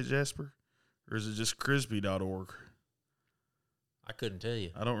 Is that it, Jasper? Or is it just crisby.org? I couldn't tell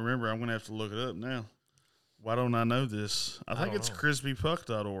you. I don't remember. I'm going to have to look it up now. Why don't I know this? I think it's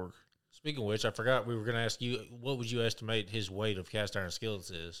crisbypuck.org. Speaking of which, I forgot we were going to ask you, what would you estimate his weight of cast iron skillets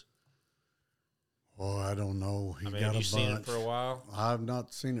is? Oh, I don't know. Have you seen it for a while? I've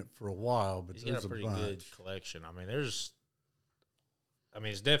not seen it for a while, but he's there's got a pretty bunch. good collection.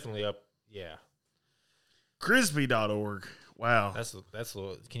 It's definitely up. Yeah. Crisby.org. Wow. That's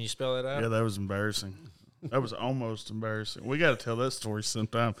can you spell that out? Yeah, that was embarrassing. That was almost embarrassing. We got to tell that story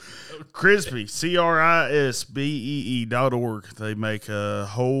sometime. Crisby, CRISBEE.org. They make a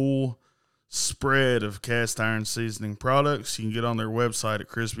whole spread of cast iron seasoning products. You can get on their website at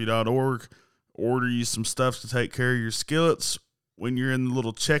crisby.org. Order you some stuff to take care of your skillets. When you're in the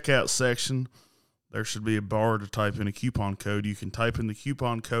little checkout section, there should be a bar to type in a coupon code. You can type in the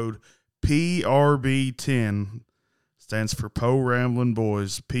coupon code PRB10. Stands for Po Ramblin'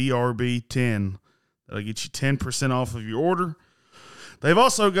 Boys. PRB10. That'll get you 10% off of your order. They've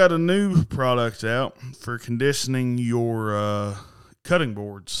also got a new product out for conditioning your cutting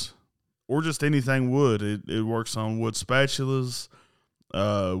boards or just anything wood. It works on wood spatulas,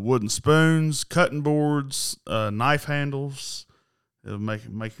 wooden spoons, cutting boards, knife handles. It'll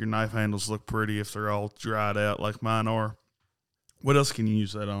make your knife handles look pretty if they're all dried out like mine are. What else can you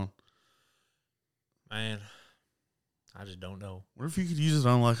use that on? Man, I just don't know. What if you could use it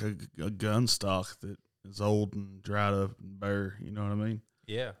on like a gun stock that is old and dried up and bare? You know what I mean?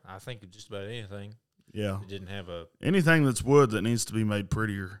 Yeah, I think just about anything. Yeah. It didn't have anything that's wood that needs to be made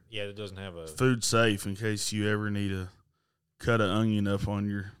prettier. Yeah, it doesn't have a food safe in case you ever need to cut an onion up on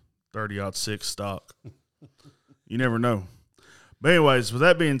your 30-06 stock. You never know. But anyways, with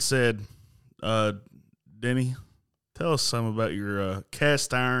that being said, Denny, tell us something about your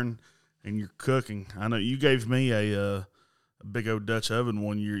cast iron and your cooking. I know you gave me a big old Dutch oven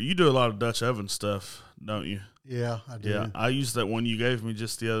one year. You do a lot of Dutch oven stuff, don't you? Yeah, I do. Yeah, I used that one you gave me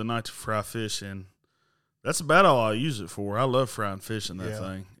just the other night to fry fish in. That's about all I use it for. I love frying fish in that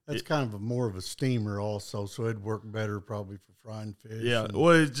thing. That's kind of more of a steamer also, so it'd work better probably for frying fish. Yeah,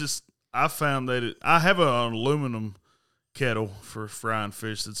 well, I found that I have an aluminum kettle for frying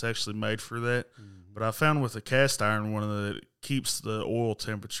fish that's actually made for that. Mm-hmm. But I found with a cast iron one that it keeps the oil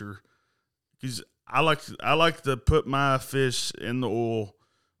temperature. Because I like to put my fish in the oil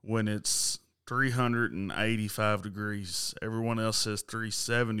when it's 385 degrees. Everyone else says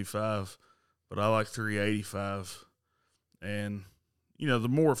 375, but I like 385. And, the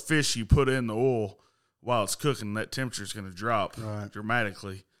more fish you put in the oil while it's cooking, that temperature is going to drop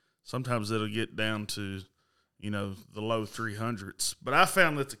dramatically. Sometimes it'll get down to, the low 300s. But I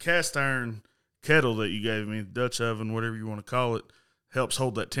found that the cast iron kettle that you gave me, Dutch oven, whatever you want to call it, helps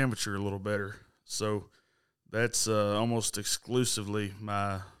hold that temperature a little better. So that's almost exclusively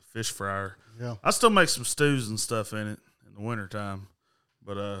my fish fryer. Yeah. I still make some stews and stuff in it in the wintertime.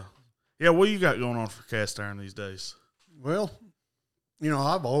 But, what you got going on for cast iron these days? Well,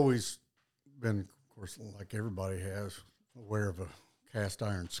 I've always been, of course, like everybody has, aware of a cast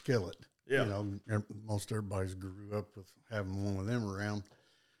iron skillet. Yeah. Most everybody's grew up with having one of them around.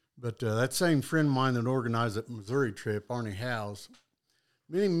 But that same friend of mine that organized that Missouri trip, Arnie Howes,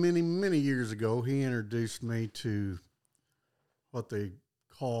 many, many, many years ago, he introduced me to what they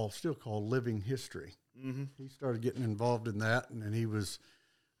still call living history. Mm-hmm. He started getting involved in that, and then he was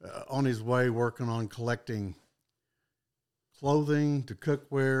on his way working on collecting clothing to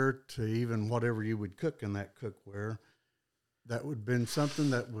cookware to even whatever you would cook in that cookware. That would have been something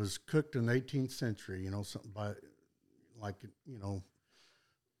that was cooked in the 18th century, something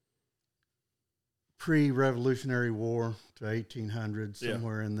pre-Revolutionary War to 1800,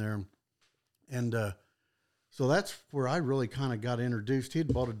 somewhere in there. And so that's where I really kind of got introduced.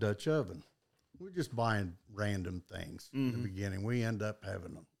 He'd bought a Dutch oven. We were just buying random things in the beginning. We end up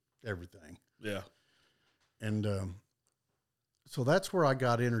having everything. Yeah. And so that's where I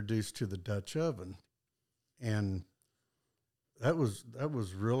got introduced to the Dutch oven. And that was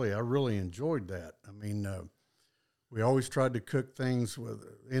really, I really enjoyed that. I mean, we always tried to cook things with,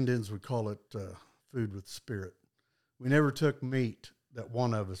 Indians would call it food with spirit. We never took meat that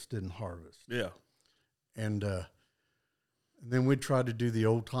one of us didn't harvest. Yeah. And then we'd try to do the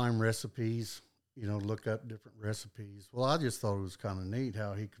old time recipes, look up different recipes. Well, I just thought it was kind of neat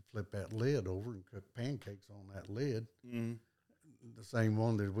how he could flip that lid over and cook pancakes on that lid. Mm-hmm. The same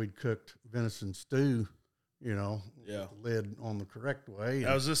one that we'd cooked venison stew, with the lid on the correct way.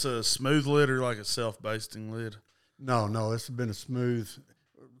 Now, is this a smooth lid or like a self-basting lid? No, it's been a smooth,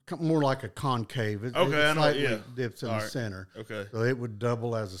 more like a concave. It slightly dips in the center. Okay. So it would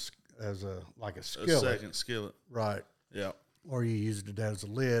double as like a skillet. A second skillet. Right. Yeah. Or you used it as a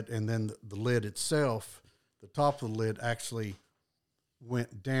lid, and then the lid itself, the top of the lid actually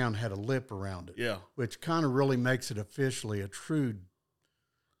went down, had a lip around it. Yeah. Which kind of really makes it officially a true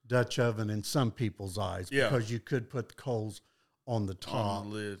Dutch oven in some people's eyes. Yeah. Because you could put the coals on the top. On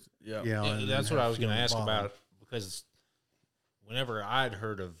the lid. Yeah. Yeah. That's what I was going to ask about, because whenever I'd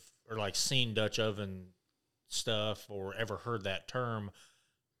heard of or like seen Dutch oven stuff or ever heard that term,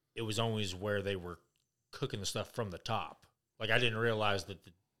 it was always where they were cooking the stuff from the top. Like, I didn't realize that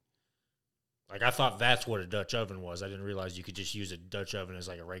I thought that's what a Dutch oven was. I didn't realize you could just use a Dutch oven as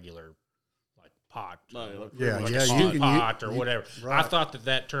like a regular pot. A stew pot or whatever. Right. I thought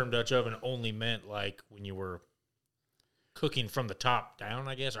that term Dutch oven only meant like when you were cooking from the top down,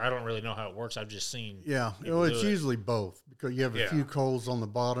 I guess. Or I don't really know how it works. I've just seen. Yeah. Well, it's usually both, because you have a few coals on the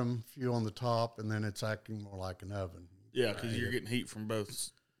bottom, a few on the top, and then it's acting more like an oven. Yeah, because you're getting heat from both.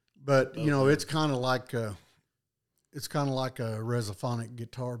 But it's kind of like a resophonic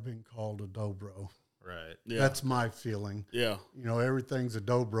guitar being called a dobro. Right. Yeah. That's my feeling. Yeah. Everything's a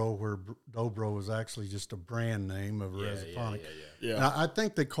dobro, where dobro is actually just a brand name of a resophonic. Yeah. Now, I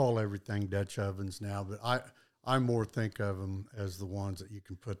think they call everything Dutch ovens now, but I more think of them as the ones that you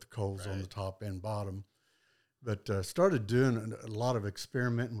can put the coals on the top and bottom. But started doing a lot of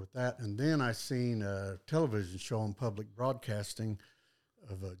experimenting with that, and then I seen a television show on public broadcasting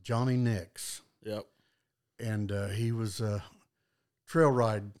of Johnny Nix. Yep. And he was a trail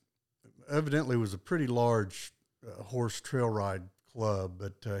ride, evidently was a pretty large horse trail ride club,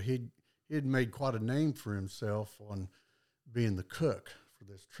 but he'd made quite a name for himself on being the cook for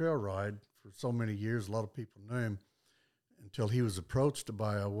this trail ride for so many years. A lot of people knew him until he was approached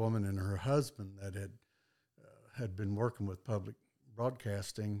by a woman and her husband that had been working with public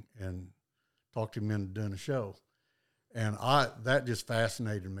broadcasting and talked him into doing a show. And that just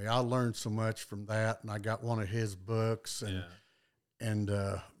fascinated me. I learned so much from that, and I got one of his books, and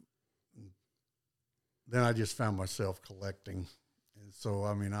then I just found myself collecting. And so,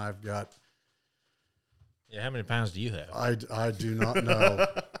 I mean, I've got. Yeah, how many pounds do you have? I do not know.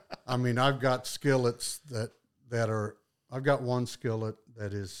 I mean, I've got skillets that are. I've got one skillet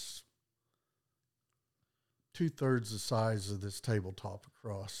that is 2/3 the size of this tabletop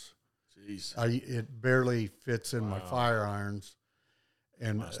across. Jeez. It barely fits in my fire irons,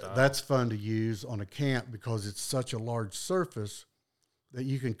 and that's fun to use on a camp because it's such a large surface that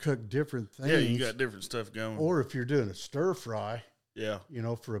you can cook different things. Yeah, you got different stuff going. Or if you're doing a stir fry, yeah,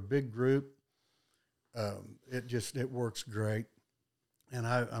 for a big group, it works great. And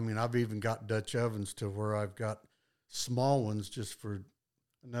I mean, I've even got Dutch ovens to where I've got small ones just for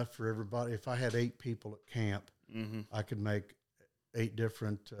enough for everybody. If I had 8 people at camp, I could make 8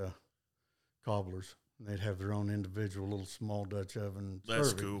 different cobblers, and they'd have their own individual little small Dutch oven.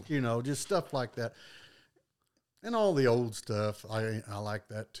 That's cool. Just stuff like that. And all the old stuff, I like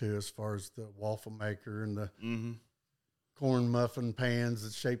that too, as far as the waffle maker and the corn muffin pans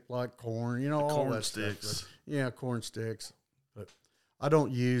that's shaped like corn, all corn that sticks. Stuff. But, corn sticks. But I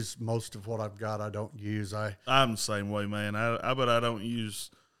don't use most of what I've got. I'm the same way, man. I bet I don't use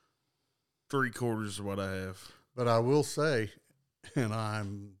 3/4 of what I have. But I will say, and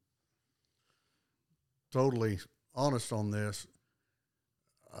I'm totally honest on this,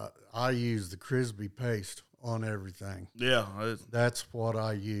 I use the Crisby paste on everything. Yeah. That's what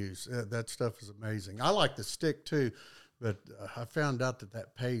I use. That stuff is amazing. I like the stick too, but I found out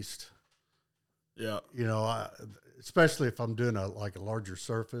that paste, especially if I'm doing a larger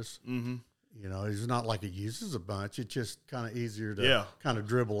surface, it's not like it uses a bunch. It's just kind of easier to kind of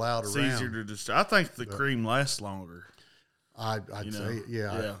dribble out around. It's easier to I think the cream lasts longer. I'd say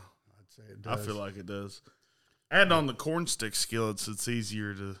say it I does. feel like it does. And on the corn stick skillets, it's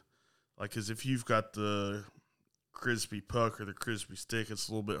easier to, like, because if you've got the crispy puck or the crispy stick, it's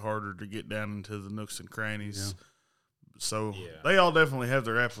a little bit harder to get down into the nooks and crannies. Yeah. So Yeah. they all definitely have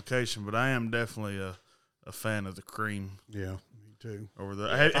their application, but I am definitely a fan of the cream Yeah, me too. over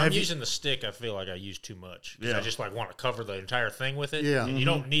the. If I'm you- using the stick, I feel like I use too much. 'Cause Yeah. I just like want to cover the entire thing with it. Yeah. And you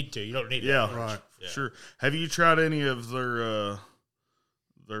don't need to. You don't need Yeah. that much. Right. Yeah. Sure. Have you tried any of their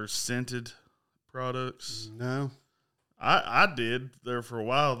scented products? No, I did there for a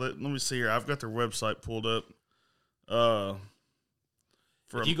while. Let me see here. I've got their website pulled up.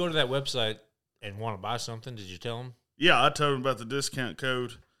 If you go to that website and want to buy something, did you tell them? Yeah, I told them about the discount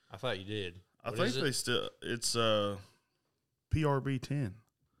code. I thought you did. I What think is it? they still. It's PRB10.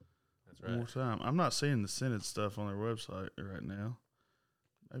 That's One more right. time. I'm not seeing the scented stuff on their website right now.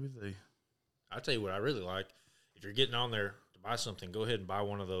 Maybe they. I'll tell you what I really like. If you're getting on there to buy something, go ahead and buy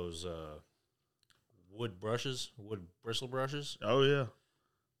one of those wood bristle brushes. Oh yeah.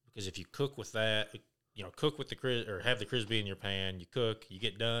 Because if you cook with that, cook with or have the Crisbee in your pan, you cook, you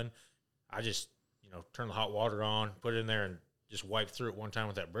get done. I just, turn the hot water on, put it in there, and just wipe through it one time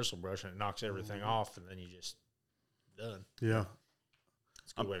with that bristle brush, and it knocks everything off, and then you just done. yeah,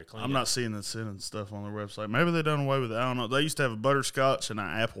 It's a good way to clean I'm it. not seeing the scented stuff on their website. Maybe they done away with it. I don't know. They used to have a butterscotch and an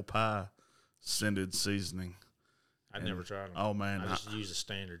apple pie scented seasoning. I'd never tried them. Oh man, I just use the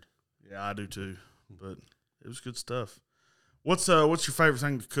standard. yeah, I do too. But it was good stuff. What's your favorite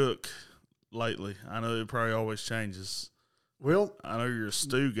thing to cook lately? I know it probably always changes. well, I know you're a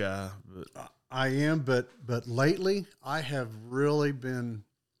stew guy, but I am, but lately I have really been.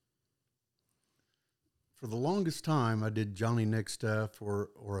 For the longest time, I did Johnny Nick stuff or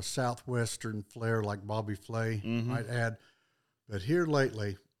a southwestern flair like Bobby Flay might add. But here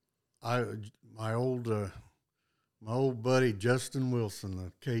lately, my old buddy Justin Wilson,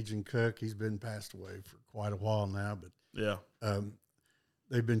 the Cajun cook, he's been passed away for quite a while now. But yeah,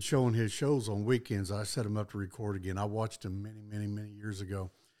 they've been showing his shows on weekends. I set him up to record again. I watched him many, many, many years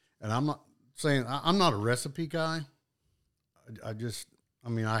ago, and I'm not saying I'm not a recipe guy.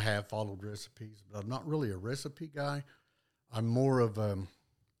 I have followed recipes, but I'm not really a recipe guy. I'm more of an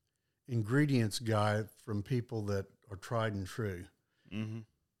ingredients guy from people that are tried and true. mm-hmm.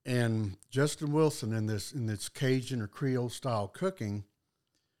 And Justin Wilson in this Cajun or Creole style cooking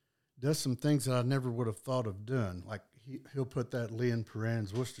does some things that I never would have thought of doing. Like he'll put that Lynn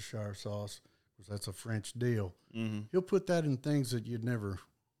Perrin's Worcestershire sauce, because that's a French deal. Mm-hmm. He'll put that in things that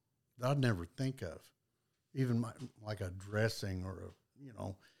I'd never think of, even like a dressing or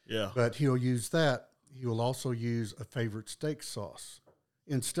Yeah, But he'll use that. He will also use a favorite steak sauce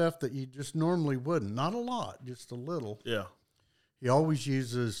in stuff that you just normally wouldn't. Not a lot, just a little. yeah, He always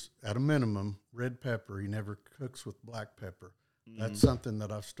uses, at a minimum, red pepper. He never cooks with black pepper. That's something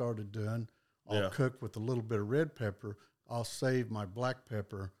that I've started doing. I'll Yeah. cook with a little bit of red pepper. I'll save my black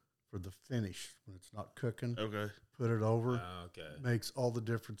pepper for the finish when it's not cooking. okay. Put it over. Okay. Makes all the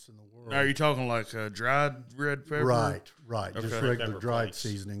difference in the world. Now, are you talking like dried red pepper? Right. Okay. Just regular Pepper dried flakes.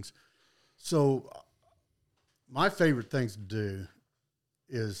 seasonings. So my favorite things to do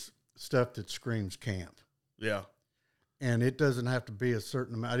is stuff that screams camp. Yeah, And it doesn't have to be a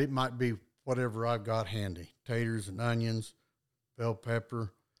certain amount. It might be whatever I've got handy. Taters and onions, bell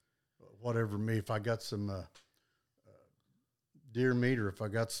pepper, whatever me. If I got some deer meat, or if I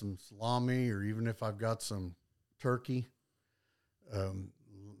got some salami, or even if I've got some turkey.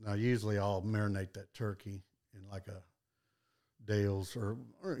 Now, usually I'll marinate that turkey in like a Dale's or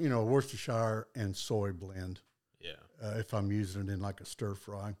Worcestershire and soy blend Yeah. if I'm using it in like a stir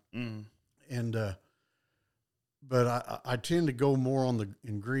fry. mm-hmm. And but I tend to go more on the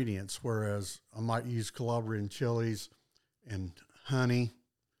ingredients, whereas I might use Calabrian chilies and honey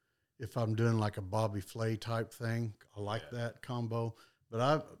if I'm doing like a Bobby Flay type thing. I like that combo. But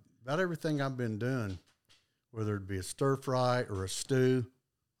about everything I've been doing, whether it be a stir fry or a stew,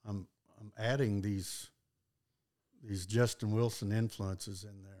 I'm adding these Justin Wilson influences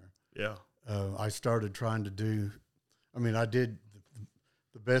in there. Yeah, I started trying to do. I did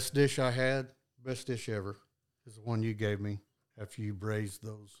the best dish I had, best dish ever, is the one you gave me after you braised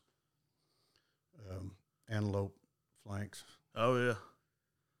those antelope flanks. oh yeah.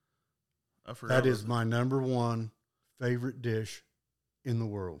 I forgot. That about is my number one favorite dish in the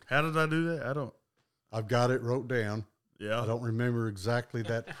world. How did I do that? I don't. I've got it wrote down. Yeah, I don't remember exactly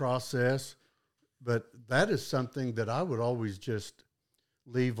that process, but that is something that I would always just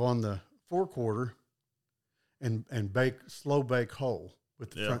leave on the 4-quarter and slow bake whole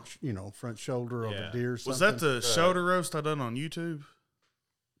with the front shoulder of Yeah. a deer or something. Was that the shoulder roast I done on YouTube?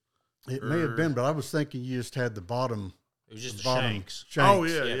 It may have been, but I was thinking you just had the bottom It was just the bottom shanks. Oh,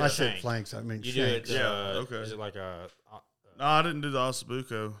 yeah, Yeah, yeah. I the said shanks. flanks. I mean You shanks. do it. Yeah, okay. Is it like a? No, I didn't do the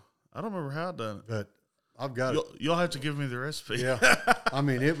ossobuco. I don't remember how I done it. But I've got it. You'll have to give me the recipe. Yeah. I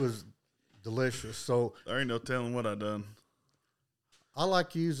mean, it was delicious. So There ain't no telling what I done. I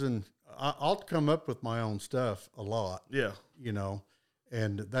like using. I'll come up with my own stuff a lot. Yeah. You know,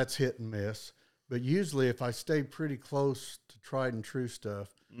 and that's hit and miss. But usually, if I stay pretty close to tried and true stuff,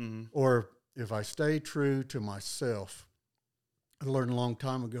 or if I stay true to myself, I learned a long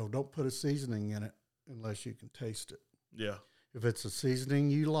time ago: don't put a seasoning in it unless you can taste it. Yeah. If it's a seasoning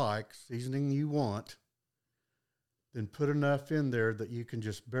you like, seasoning you want, then put enough in there that you can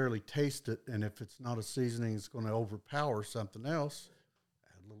just barely taste it. And if it's not a seasoning that's going to overpower something else,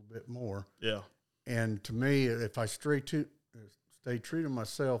 add a little bit more. Yeah. And to me, if I stay true to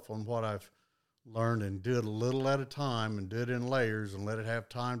myself on what I've learned and do it a little at a time and do it in layers and let it have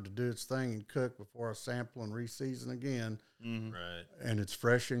time to do its thing and cook before I sample and re-season again, Right. and it's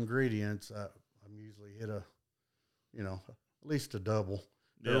fresh ingredients, I'm usually hit at least a double.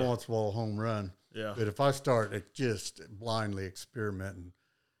 Every Yeah. once in a while, a home run. Yeah. But if I start just blindly experimenting,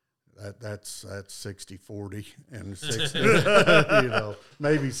 that's 60-40 and 60,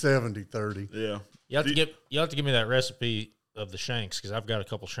 maybe 70-30. Yeah. You have to give me that recipe of the shanks because I've got a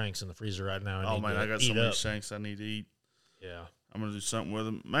couple shanks in the freezer right now. Oh man, I got so eat many up. shanks I need to eat. Yeah. I'm gonna do something with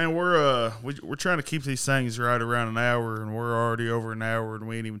them. Man, we're trying to keep these things right around an hour, and we're already over an hour, and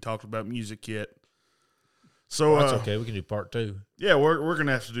we ain't even talked about music yet. So Well, that's okay. We can do part 2. Yeah, we're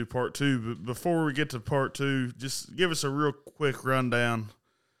gonna have to do part 2. But before we get to part 2, just give us a real quick rundown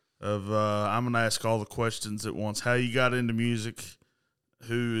of. I'm gonna ask all the questions at once. How you got into music?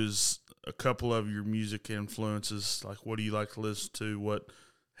 Who is a couple of your music influences? Like, what do you like to listen to? What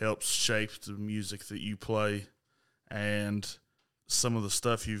helps shape the music that you play? And some of the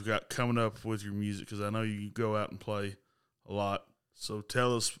stuff you've got coming up with your music, because I know you go out and play a lot. So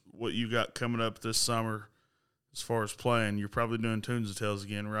tell us what you got coming up this summer as far as playing. You're probably doing Tunes and Tales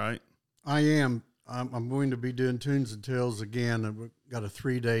again, right? I am. I'm going to be doing Tunes and Tales again. I've got a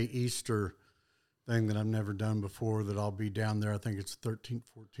 3-day Easter thing that I've never done before that I'll be down there. I think it's 13th,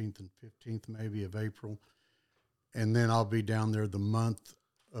 14th, and 15th maybe of April. And then I'll be down there the month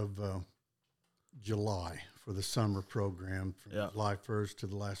of July for the summer program from July 1st to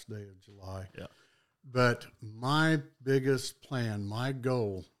the last day of July. Yeah. But my biggest plan, my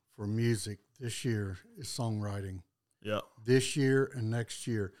goal for music this year is songwriting. Yeah. This year and next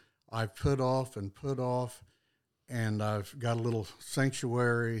year. I've put off, and I've got a little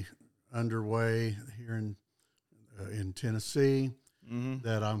sanctuary underway here in Tennessee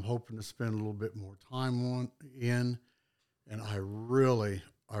that I'm hoping to spend a little bit more time in. And I really,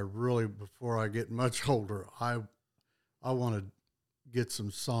 before I get much older, I want to get some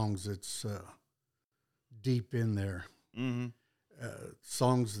songs that's deep in there,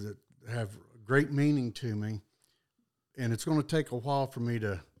 songs that have great meaning to me. And it's going to take a while for me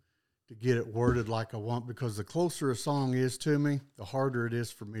to get it worded like I want, because the closer a song is to me, the harder it is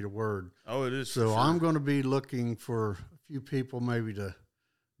for me to word. Oh, it is. So for sure. I'm going to be looking for a few people maybe to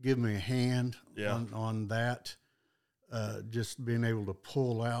give me a hand on that, just being able to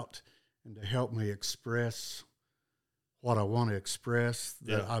pull out and to help me express what I want to express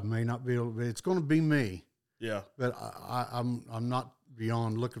that I may not be able to. It's going to be me. Yeah. But I'm not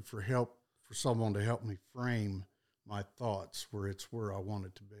beyond looking for help for someone to help me frame my thoughts where I want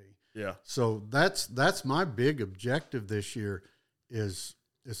it to be. Yeah. So that's my big objective this year is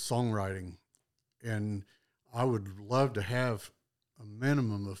songwriting. And I would love to have a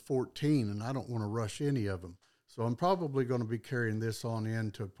minimum of 14, and I don't want to rush any of them. So I'm probably going to be carrying this on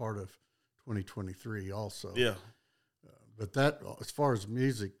into part of 2023 also. Yeah. But that, as far as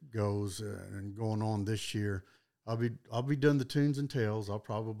music goes and going on this year, I'll be doing the Tunes and Tales. I'll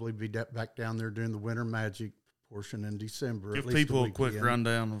probably be back down there doing the Winter Magic portion in December. Give people a quick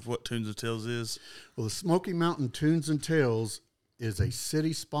rundown of what Tunes and Tales is. Well, the Smoky Mountain Tunes and Tales is a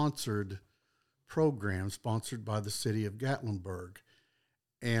city-sponsored program sponsored by the city of Gatlinburg.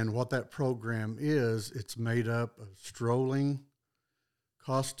 And what that program is, it's made up of strolling,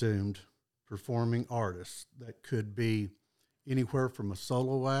 costumed, performing artists that could be anywhere from a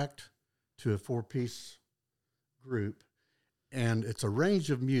solo act to a 4-piece group. And it's a range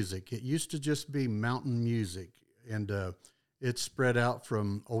of music. It used to just be mountain music, and it's spread out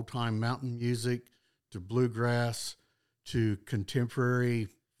from old-time mountain music to bluegrass to contemporary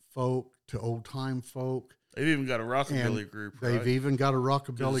folk to old-time folk. They've even got a rockabilly group, right? They've even got a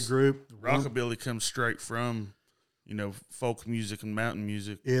rockabilly group. Rockabilly comes straight from, folk music and mountain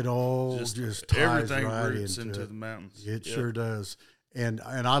music. It all just ties everything right roots into it. the mountains. It sure does. And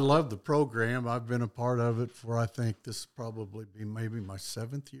I love the program. I've been a part of it for, I think this probably be maybe my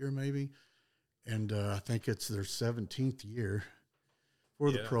 7th year, maybe. And I think it's their 17th year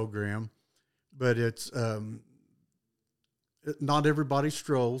for the program. But it's not everybody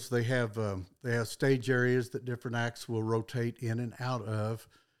strolls. They have stage areas that different acts will rotate in and out of.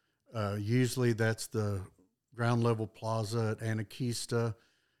 Usually that's the ground level plaza at Anakeesta,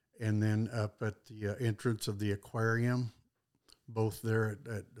 and then up at the entrance of the aquarium, both there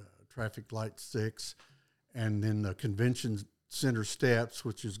at Traffic Light 6, and then the Convention Center steps,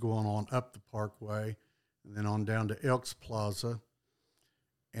 which is going on up the Parkway, and then on down to Elks Plaza,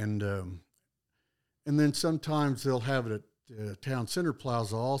 and then sometimes they'll have it at Town Center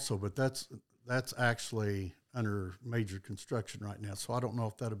Plaza also, but that's actually under major construction right now, so I don't know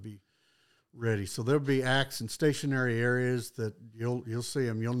if that'll be ready. So there'll be acts in stationary areas that you'll see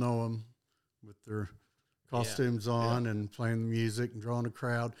them, you'll know them with their costumes on and playing the music and drawing a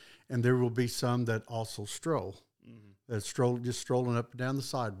crowd. And there will be some that also stroll. Mm-hmm. That just strolling up and down the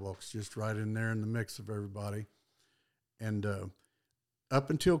sidewalks, just right in there in the mix of everybody. And up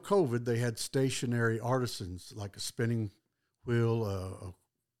until COVID, they had stationary artisans, like a spinning wheel,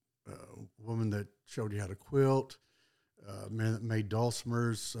 a woman that showed you how to quilt, a man that made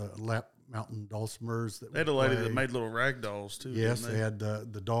dulcimers, lap mountain dulcimers. They had a lady that made little rag dolls too. Yes, they had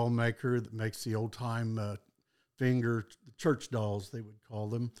the doll maker that makes the old time finger church dolls, they would call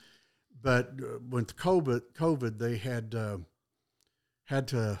them. But with COVID, they had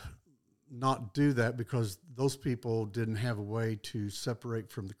to not do that because those people didn't have a way to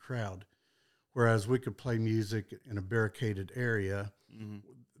separate from the crowd. Whereas we could play music in a barricaded area,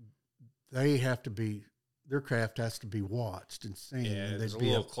 their craft has to be watched and seen. Yeah, and it's they'd a be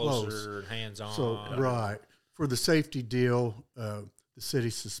little up close. closer and hands-on. So, right. For the safety deal, the city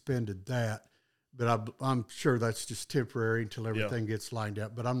suspended that. But I'm sure that's just temporary until everything gets lined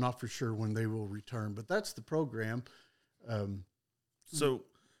up. But I'm not for sure when they will return. But that's the program. So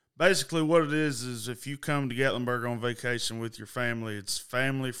basically what it is if you come to Gatlinburg on vacation with your family, it's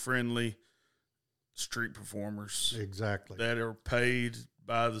family-friendly street performers. Exactly. That are paid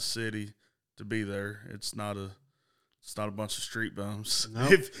by the city to be there. It's not a bunch of street bums.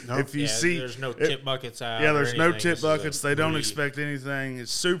 Nope. If you see, there's no tip buckets out. Yeah, there's no anything. tip This buckets. is a They don't free- expect anything.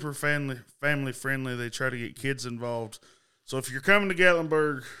 It's super family friendly. They try to get kids involved. So if you're coming to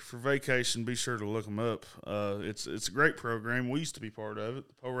Gatlinburg for vacation, be sure to look them up. It's a great program. We used to be part of it,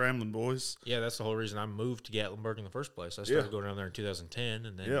 the Poe Ramblin' Boys. Yeah, that's the whole reason I moved to Gatlinburg in the first place. I started going down there in 2010,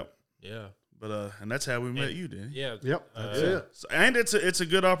 and then But and that's how we met you, Danny. Yeah. Yep, that's it. So, and it's a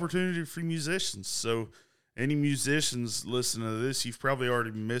good opportunity for musicians. So any musicians listening to this, you've probably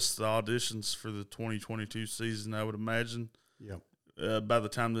already missed the auditions for the 2022 season, I would imagine. Yep. By the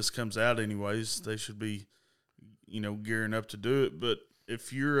time this comes out anyways, they should be, gearing up to do it. But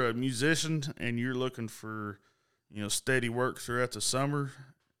if you're a musician and you're looking for, steady work throughout the summer,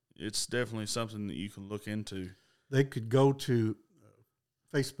 it's definitely something that you can look into. They could go to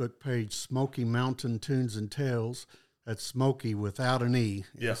Facebook page Smoky Mountain Tunes and Tales. That's Smoky without an E.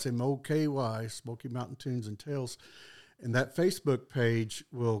 Yeah. SMOKY, Smoky Mountain Tunes and Tales. And that Facebook page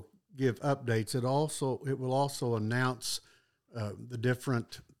will give updates. It will also announce the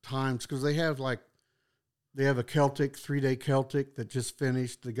different times, because they have a Celtic, 3-day Celtic that just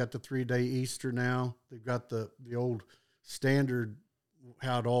finished. They got the 3-day Easter now. They've got the old standard,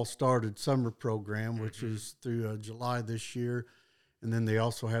 how it all started, summer program, which is through July this year. And then they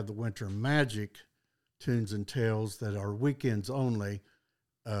also have the Winter Magic Tunes and Tales that are weekends only.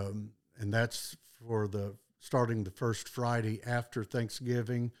 And that's for starting the first Friday after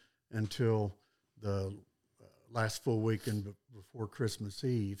Thanksgiving until the last full weekend before Christmas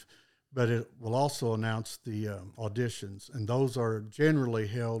Eve. But it will also announce the auditions, and those are generally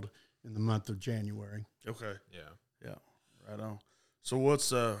held in the month of January. Okay. Yeah. Right on. So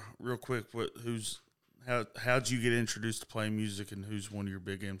what's real quick? How'd you get introduced to playing music, and who's one of your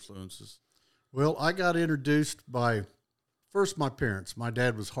big influences? Well, I got introduced by first my parents. My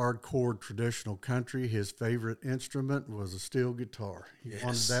dad was hardcore traditional country. His favorite instrument was a steel guitar. He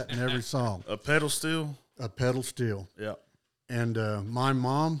wanted that in every song. A pedal steel? A pedal steel. Yeah. And my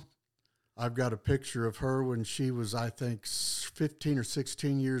mom, I've got a picture of her when she was, I think, 15 or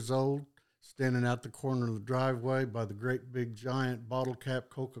 16 years old, standing out the corner of the driveway by the great big giant bottle cap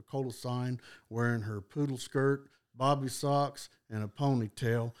Coca-Cola sign, wearing her poodle skirt, bobby socks, and a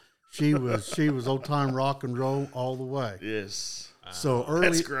ponytail. She was old time rock and roll all the way. Yes. So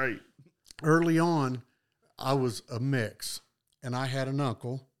That's great. Early on, I was a mix, and I had an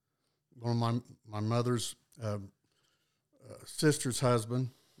uncle, one of my mother's sister's husband,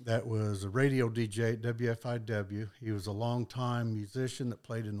 that was a radio DJ at WFIW. He was a longtime musician that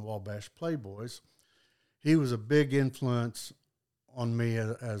played in the Wabash Playboys. He was a big influence on me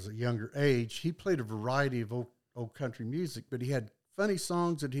as a younger age. He played a variety of old country music, but he had funny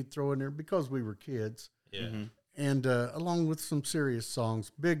songs that he'd throw in there because we were kids. Yeah. And along with some serious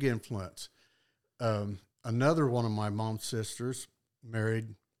songs, big influence. Another one of my mom's sisters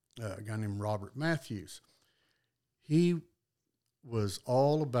married a guy named Robert Matthews. He was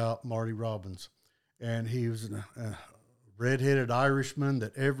all about Marty Robbins, and he was a red-headed Irishman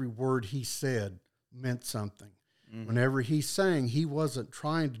that every word he said meant something. Mm-hmm. Whenever he sang, he wasn't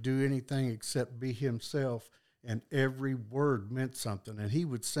trying to do anything except be himself, and every word meant something. And he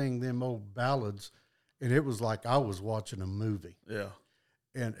would sing them old ballads, and it was like I was watching a movie. Yeah.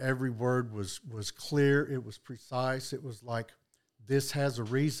 And every word was clear. It was precise. It was like, this has a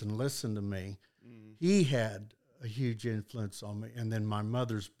reason. Listen to me. Mm-hmm. He had a huge influence on me. And then my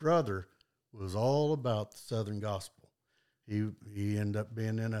mother's brother was all about the Southern gospel. He ended up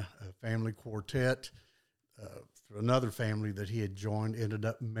being in a family quartet. Another family that he had joined ended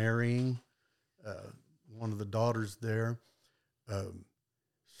up marrying one of the daughters there.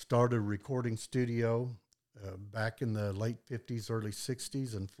 Started a recording studio back in the late 50s, early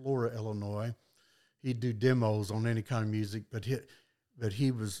 60s in Flora, Illinois. He'd do demos on any kind of music, but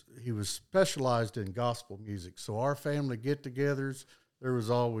he was specialized in gospel music. So our family get-togethers, there was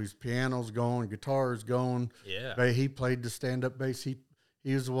always pianos going, guitars going. Yeah. He played the stand-up bass. He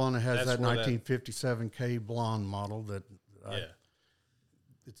was the one that has that 1957 K Blonde model that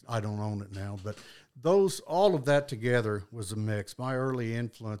I don't own it now. But all of that together was a mix. My early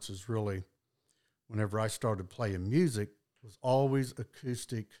influences really, whenever I started playing music, was always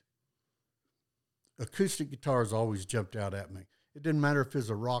acoustic. Acoustic guitars always jumped out at me. It didn't matter if it was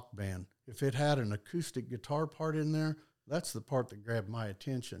a rock band. If it had an acoustic guitar part in there, that's the part that grabbed my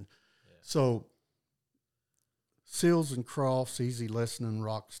attention. Yeah. So Seals and Crofts, easy listening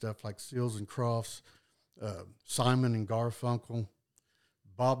rock stuff like Seals and Crofts, Simon and Garfunkel,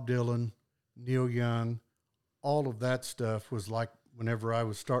 Bob Dylan, Neil Young, all of that stuff was like whenever I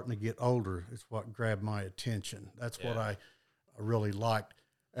was starting to get older, it's what grabbed my attention. That's what I really liked.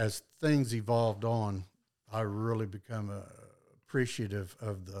 As things evolved on, I really become appreciative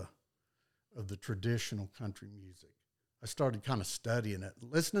of the traditional country music. I started kind of studying it,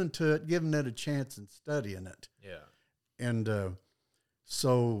 listening to it, giving it a chance and studying it. Yeah. And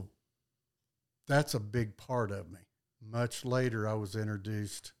so that's a big part of me. Much later, I was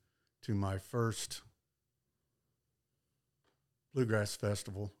introduced to my first Bluegrass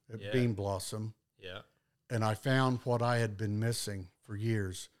Festival at Bean Blossom. Yeah. And I found what I had been missing for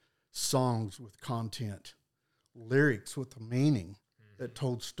years, songs with content, lyrics with a meaning that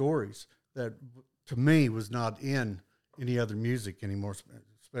told stories that, to me, was not in any other music anymore,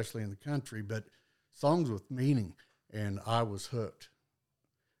 especially in the country, but songs with meaning, and I was hooked.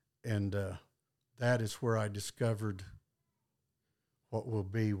 And that is where I discovered what will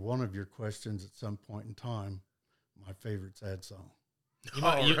be one of your questions at some point in time, my favorite sad song. You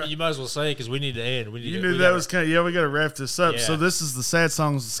might as well say, because we need to end. We knew that was kind of, we got to wrap this up. Yeah. So this is the Sad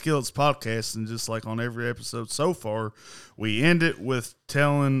Songs of Skillets podcast, and just like on every episode so far, we end it with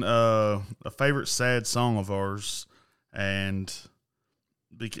telling a favorite sad song of ours. And,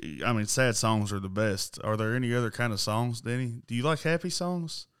 I mean, sad songs are the best. Are there any other kind of songs, Denny? Do you like happy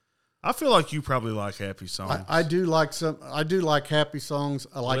songs? I feel like you probably like happy songs. I do like happy songs.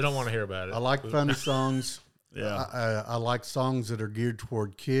 We don't want to hear about it. I like funny songs. Yeah, I like songs that are geared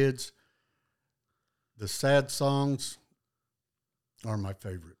toward kids. The sad songs are my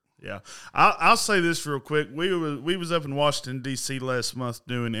favorite. Yeah, I'll say this real quick. We was up in Washington D.C. last month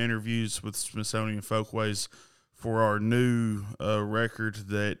doing interviews with Smithsonian Folkways for our new record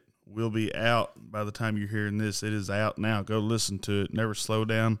that will be out by the time you're hearing this. It is out now. Go listen to it. Never Slow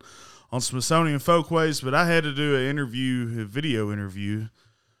Down on Smithsonian Folkways. But I had to do a video interview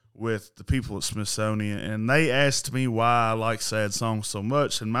with the people at Smithsonian, and they asked me why I like sad songs so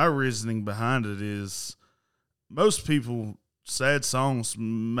much. And my reasoning behind it is most people, sad songs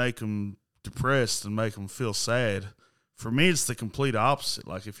make them depressed and make them feel sad. For me, it's the complete opposite.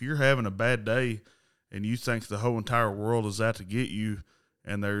 Like if you're having a bad day and you think the whole entire world is out to get you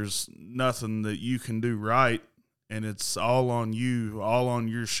and there's nothing that you can do right and it's all on you, all on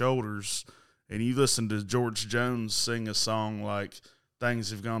your shoulders, and you listen to George Jones sing a song like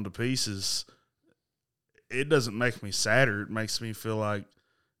Things Have Gone to Pieces, it doesn't make me sadder. It makes me feel like,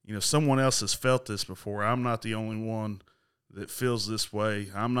 someone else has felt this before. I'm not the only one that feels this way.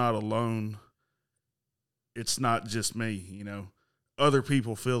 I'm not alone. It's not just me, other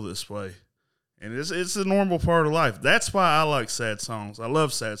people feel this way. And it's a normal part of life. That's why I like sad songs. I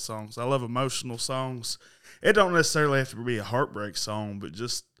love sad songs. I love emotional songs. It don't necessarily have to be a heartbreak song, but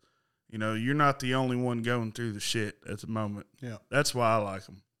just, you're not the only one going through the shit at the moment. Yeah. That's why I like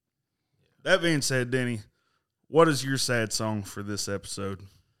them. That being said, Denny, what is your sad song for this episode?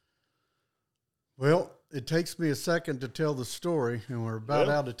 Well, it takes me a second to tell the story, and we're about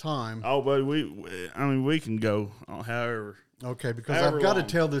out of time. Oh, but we can go however. Okay, because However I've got to long.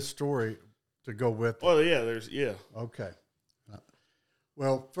 tell this story to go with it. Well, yeah, Okay.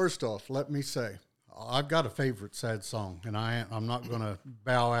 Well, first off, let me say, I've got a favorite sad song, and I'm not going to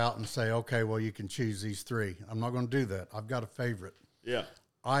bow out and say, okay, well, you can choose these three. I'm not going to do that. I've got a favorite. Yeah.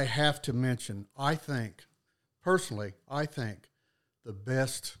 I have to mention, personally, I think the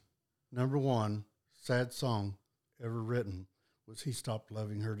best number one sad song ever written was He Stopped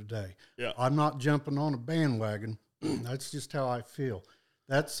Loving Her Today. Yeah. I'm not jumping on a bandwagon. That's just how I feel.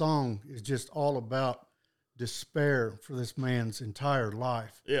 That song is just all about despair for this man's entire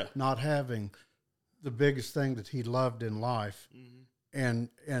life. Yeah. Not having the biggest thing that he loved in life, and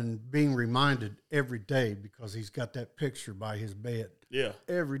being reminded every day, because he's got that picture by his bed. Yeah.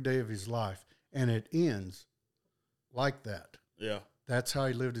 Every day of his life. And it ends like that. Yeah. That's how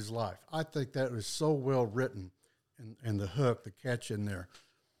he lived his life. I think that was so well written, and the hook, the catch in there.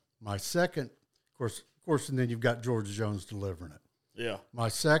 My second, of course, and then you've got George Jones delivering it. Yeah. My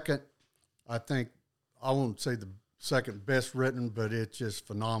second, I think, I won't say the second best written, but it's just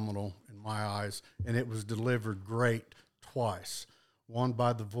phenomenal in my eyes, and it was delivered great twice. One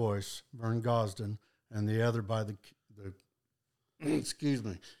by The Voice, Vern Gosdin, and the other by the excuse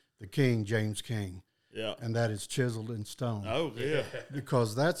me, the King, James King. Yeah. And that is Chiseled in Stone. Oh, yeah.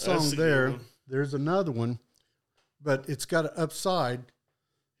 Because that That's song a good there, one. there's another one, but it's got an upside.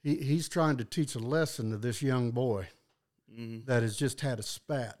 He's trying to teach a lesson to this young boy that has just had a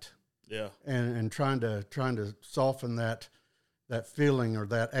spat, Yeah. and trying to soften that feeling or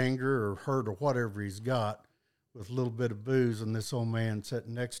that anger or hurt or whatever he's got with a little bit of booze, and this old man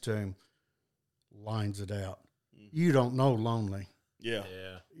sitting next to him lines it out. You don't know lonely, Yeah.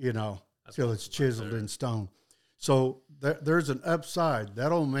 Yeah. till it's chiseled in stone. So there's an upside.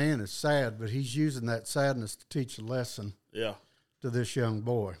 That old man is sad, but he's using that sadness to teach a lesson Yeah. to this young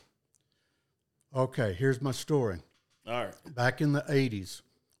boy. Okay, here's my story. All right. Back in the 80s,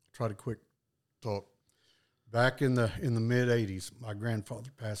 try to quick talk. Back in the mid 80s, my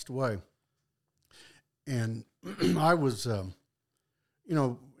grandfather passed away. And I was,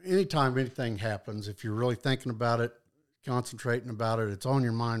 anytime anything happens, if you're really thinking about it, concentrating about it, it's on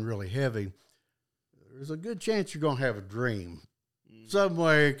your mind really heavy, there's a good chance you're going to have a dream, some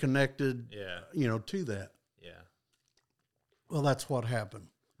way connected, to that. Yeah. Well, that's what happened.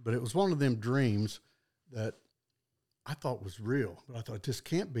 But it was one of them dreams that I thought was real. But I thought, this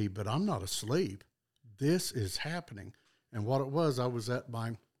can't be, but I'm not asleep. This is happening. And what it was, I was at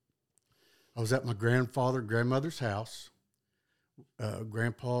my grandmother's house.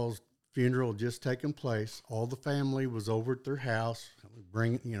 Grandpa's funeral had just taken place. All the family was over at their house.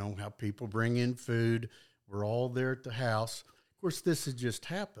 How people bring in food. We're all there at the house. Of course, this had just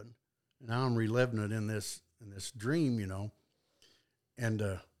happened. And now I'm reliving it in this dream,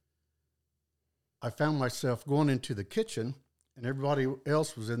 And I found myself going into the kitchen, and everybody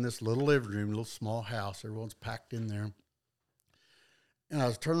else was in this little living room, little small house. Everyone's packed in there. And I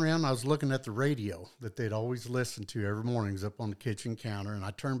was turning around, and I was looking at the radio that they'd always listen to every morning. It was up on the kitchen counter, and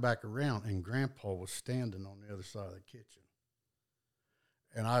I turned back around, and Grandpa was standing on the other side of the kitchen.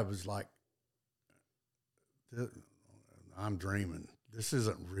 And I was like, I'm dreaming. This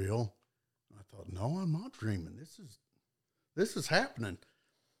isn't real. I thought, no, I'm not dreaming. This is happening.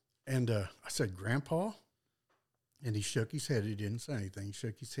 And I said, Grandpa? And he shook his head. He didn't say anything. He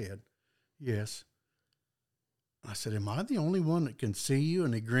shook his head. Yes. I said, am I the only one that can see you?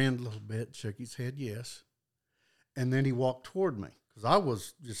 And he grinned a little bit, shook his head, yes. And then he walked toward me, because I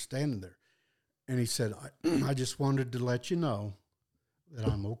was just standing there. And he said, I just wanted to let you know that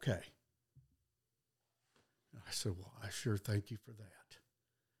I'm okay. And I said, well, I sure thank you for that.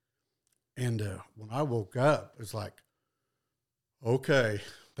 And when I woke up, it's like, okay,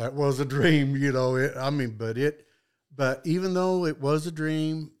 that was a dream, but even though it was a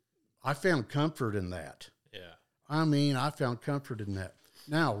dream, I found comfort in that. Yeah. I found comfort in that.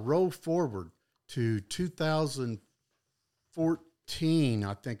 Now, roll forward to 2014,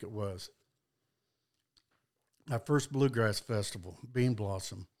 I think it was. My first bluegrass festival, Bean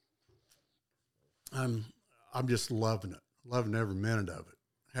Blossom. I'm just loving it, loving every minute of it.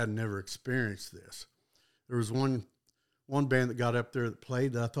 Had never experienced this. There was one band that got up there that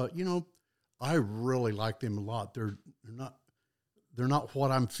played that I thought, I really like them a lot. They're not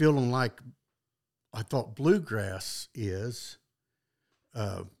what I'm feeling like I thought bluegrass is,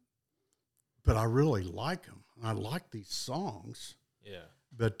 but I really like them. I like these songs. Yeah.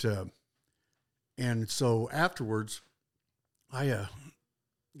 But, and so afterwards, I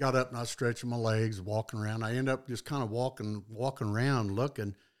got up and I was stretching my legs, walking around. I ended up just kind of walking around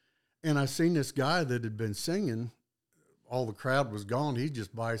looking. And I seen this guy that had been singing. All the crowd was gone. He's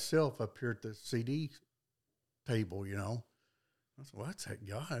just by himself up here at the CD table, you know. I said, well, that's that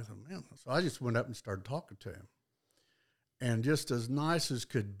guy. I thought, man. So I just went up and started talking to him. And just as nice as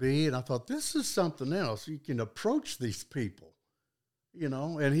could be. And I thought, this is something else. You can approach these people, you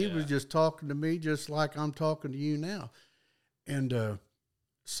know. And he was just talking to me just like I'm talking to you now. And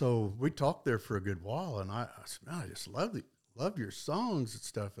so we talked there for a good while. And I said, man, I just love your songs and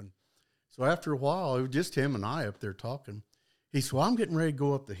stuff. And so after a while, it was just him and I up there talking. He said, well, I'm getting ready to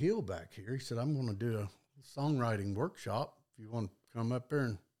go up the hill back here. He said, I'm going to do a songwriting workshop. If you want to come up there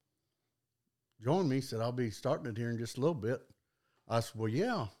and join me, he said, I'll be starting it here in just a little bit. I said, well,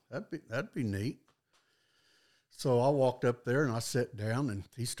 yeah, that'd be neat. So I walked up there and I sat down and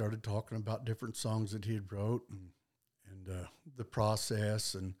he started talking about different songs that he had wrote and the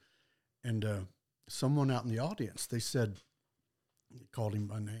process and someone out in the audience, they said, they called him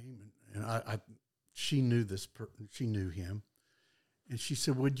by name and she knew she knew him. And she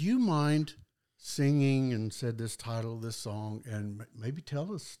said, would you mind singing, and said this title of this song, and maybe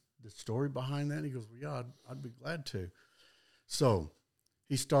tell us the story behind that? And he goes, well, yeah, I'd be glad to. So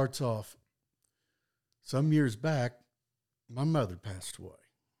he starts off, some years back, my mother passed away.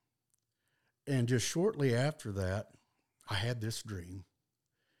 And just shortly after that, I had this dream.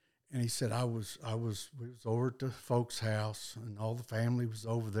 And he said, we was over at the folks' house, and all the family was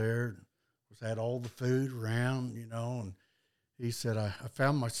over there, and had all the food around, you know. And he said, I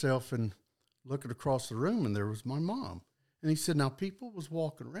found myself looking across the room, and there was my mom. And he said, now people was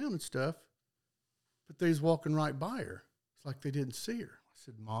walking around and stuff, but they was walking right by her. It's like they didn't see her. I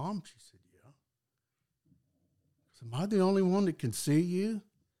said, Mom? She said, yeah. I said, am I the only one that can see you?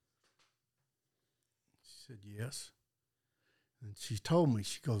 She said, yes. And she told me,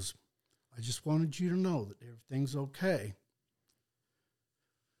 she goes, I just wanted you to know that everything's okay.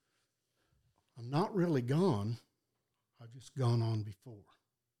 I'm not really gone. I've just gone on before.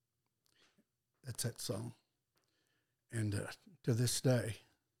 That's that song. And to this day,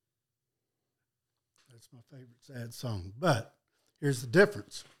 that's my favorite sad song. But here's the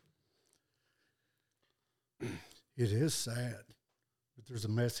difference. It is sad, but there's a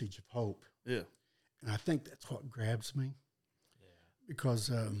message of hope. Yeah. And I think that's what grabs me. Yeah.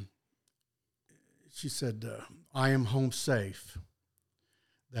 Because she said, I am home safe.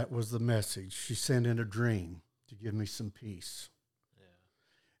 That was the message. She sent in a dream to give me some peace.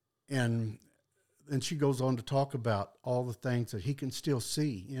 Yeah. And then she goes on to talk about all the things that he can still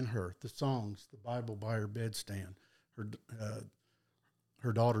see in her, the songs, the Bible by her bedstand,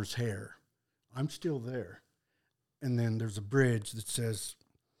 her daughter's hair. I'm still there. And then there's a bridge that says,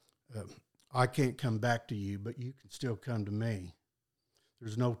 I can't come back to you, but you can still come to me.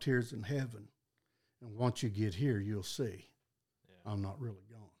 There's no tears in heaven. And once you get here, you'll see. Yeah. I'm not really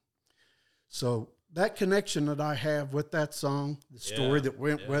gone. So that connection that I have with that song, the story that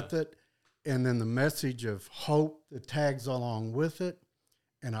went with it, and then the message of hope that tags along with it.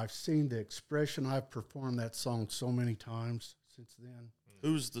 And I've seen the expression. I've performed that song so many times since then.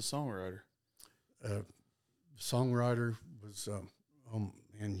 Who's the songwriter? Songwriter was,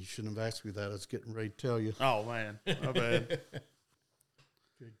 and you shouldn't have asked me that. I was getting ready to tell you. Oh, man. My bad.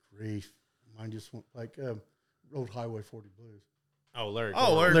 Good grief. Mine just went like Road Highway 40 Blues. Oh, Larry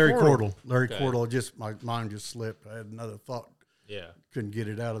Cordle. Larry Cordle. My mind just slipped. I had another thought. Yeah. Couldn't get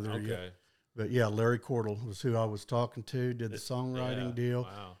it out of there yet. But, yeah, Larry Cordle was who I was talking to, did the songwriting deal.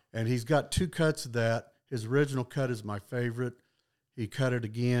 Wow. And he's got two cuts of that. His original cut is my favorite. He cut it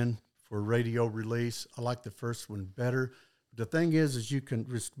again for radio release. I like the first one better. The thing is you can,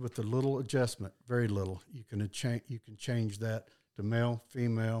 with a little adjustment, very little, you can change that to male,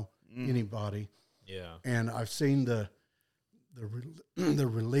 female, anybody. Yeah. And I've seen the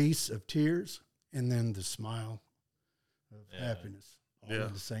release of tears and then the smile of happiness all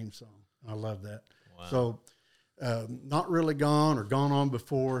in the same song. I love that. Wow. So Not Really Gone or Gone On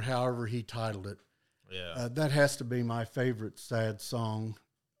Before, however he titled it. Yeah. That has to be my favorite sad song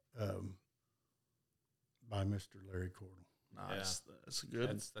by Mr. Larry Cordle. Nice. Yeah. That's a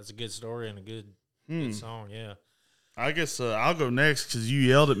good. That's a good story and a good song. Yeah. I guess I'll go next because you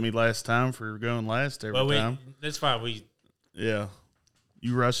yelled at me last time for going last every time. That's fine. Yeah.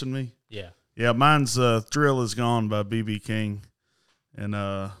 You rushing me? Yeah. Yeah, mine's Thrill Is Gone by B.B. King. And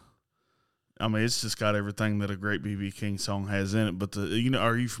I mean, it's just got everything that a great B.B. King song has in it. But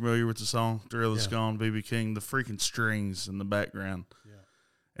are you familiar with the song "Thrill Is Gone"? B.B. King, the freaking strings in the background. Yeah.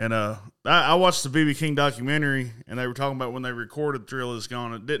 And I watched the B.B. King documentary, and they were talking about when they recorded "Thrill Is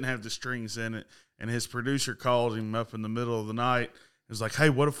Gone," it didn't have the strings in it, and his producer called him up in the middle of the night. It was like, "Hey,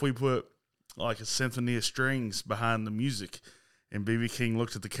 what if we put like a symphony of strings behind the music?" And B.B. King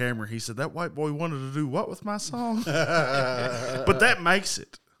looked at the camera. He said, "That white boy wanted to do what with my song?" But that makes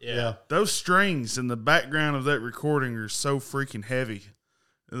it. Yeah. Those strings in the background of that recording are so freaking heavy.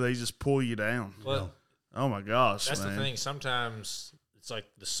 They just pull you down. Well, oh, my gosh, that's man. the thing. Sometimes it's like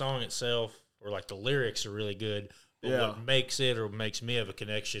the song itself or like the lyrics are really good. But what makes it or makes me have a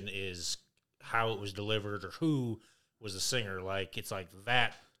connection is how it was delivered or who was the singer. Like, it's like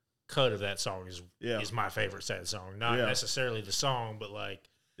that cut of that song is my favorite sad song. Not necessarily the song, but like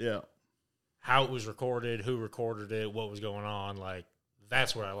how it was recorded, who recorded it, what was going on. Like,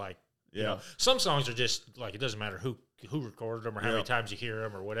 that's what I like. You know, some songs are just like, it doesn't matter who recorded them or how many times you hear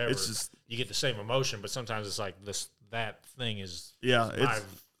them or whatever. It's just, you get the same emotion, but sometimes it's like that thing is my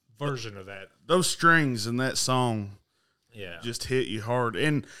version of that. Those strings in that song just hit you hard.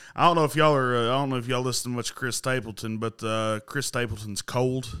 And I don't know if y'all listen to much Chris Stapleton, but Chris Stapleton's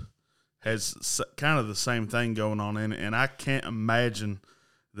Cold has kind of the same thing going on in it, and I can't imagine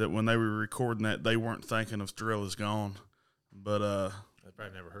that when they were recording that, they weren't thinking of "Thrill Is Gone." But they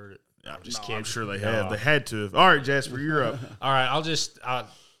probably never heard it. I'm just kidding. I'm sure they have. They had to have. All right, Jasper, you're up. All right, I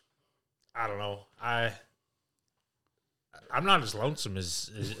don't know. I'm not as lonesome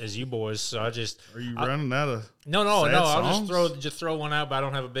as you boys, so I just. Are you running out of? No. I'll just throw one out, but I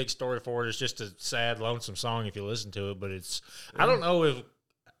don't have a big story for it. It's just a sad, lonesome song if you listen to it. But it's I don't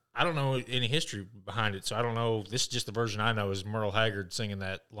know any history behind it, so I don't know. This is just the version I know is Merle Haggard singing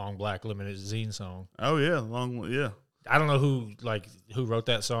that Long Black Limousine song. Oh yeah, I don't know who wrote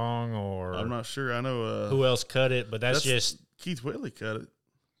that song or I'm not sure. I know who else cut it, but that's just Keith Whitley cut it.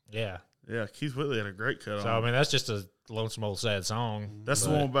 Yeah. Yeah, Keith Whitley had a great cut on it. So I mean, that's just a lonesome old sad song. That's the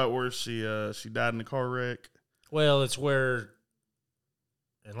one about where she died in a car wreck. Well, it's where,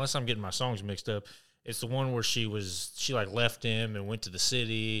 unless I'm getting my songs mixed up, it's the one where she like left him and went to the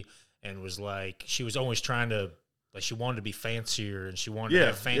city and was like, she was always trying to, like, she wanted to be fancier and she wanted to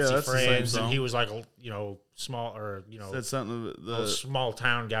have fancy friends, and he was like, small, or said something a small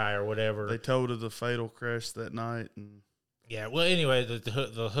town guy or whatever. They told her the fatal crash that night, and well, anyway,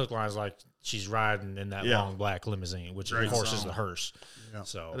 the hook line is like she's riding in that long black limousine, which of course is the hearse. Yeah.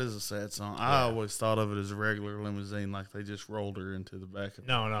 So it is a sad song. I always thought of it as a regular limousine, like they just rolled her into the back of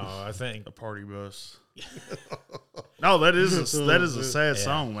I think a party bus. No, that is a sad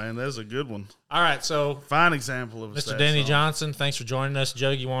song, man. That's a good one. All right, so fine example of a Mr. Danny Johnson. Thanks for joining us,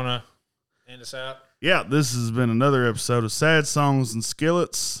 Jug. You want to end us out? Yeah, this has been another episode of Sad Songs and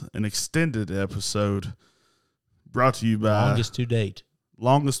Skillets, an extended episode brought to you by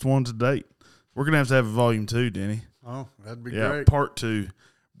longest one to date. We're gonna have to have a volume 2, Denny. Oh, that'd be great. Part 2.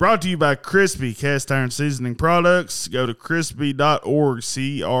 Brought to you by Crispy Cast Iron Seasoning Products. Go to crispy.org,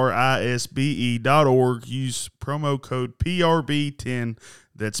 CRISBE.org. Use promo code PRB10.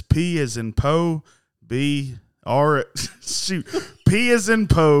 That's P as in Poe, B, R, P as in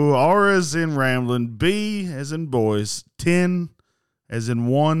Poe, R as in Ramblin', B as in Boys, 10 as in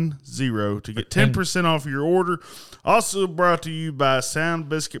 10 to get 10% off your order. Also brought to you by Sound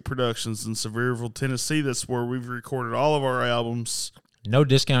Biscuit Productions in Sevierville, Tennessee. That's where we've recorded all of our albums. No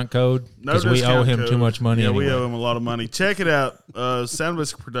discount code because we owe him too much money. Yeah, anyway. We owe him a lot of money. Check it out. Sound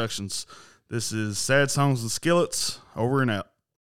Biscuit Productions. This is Sad Songs and Skillets. Over and out.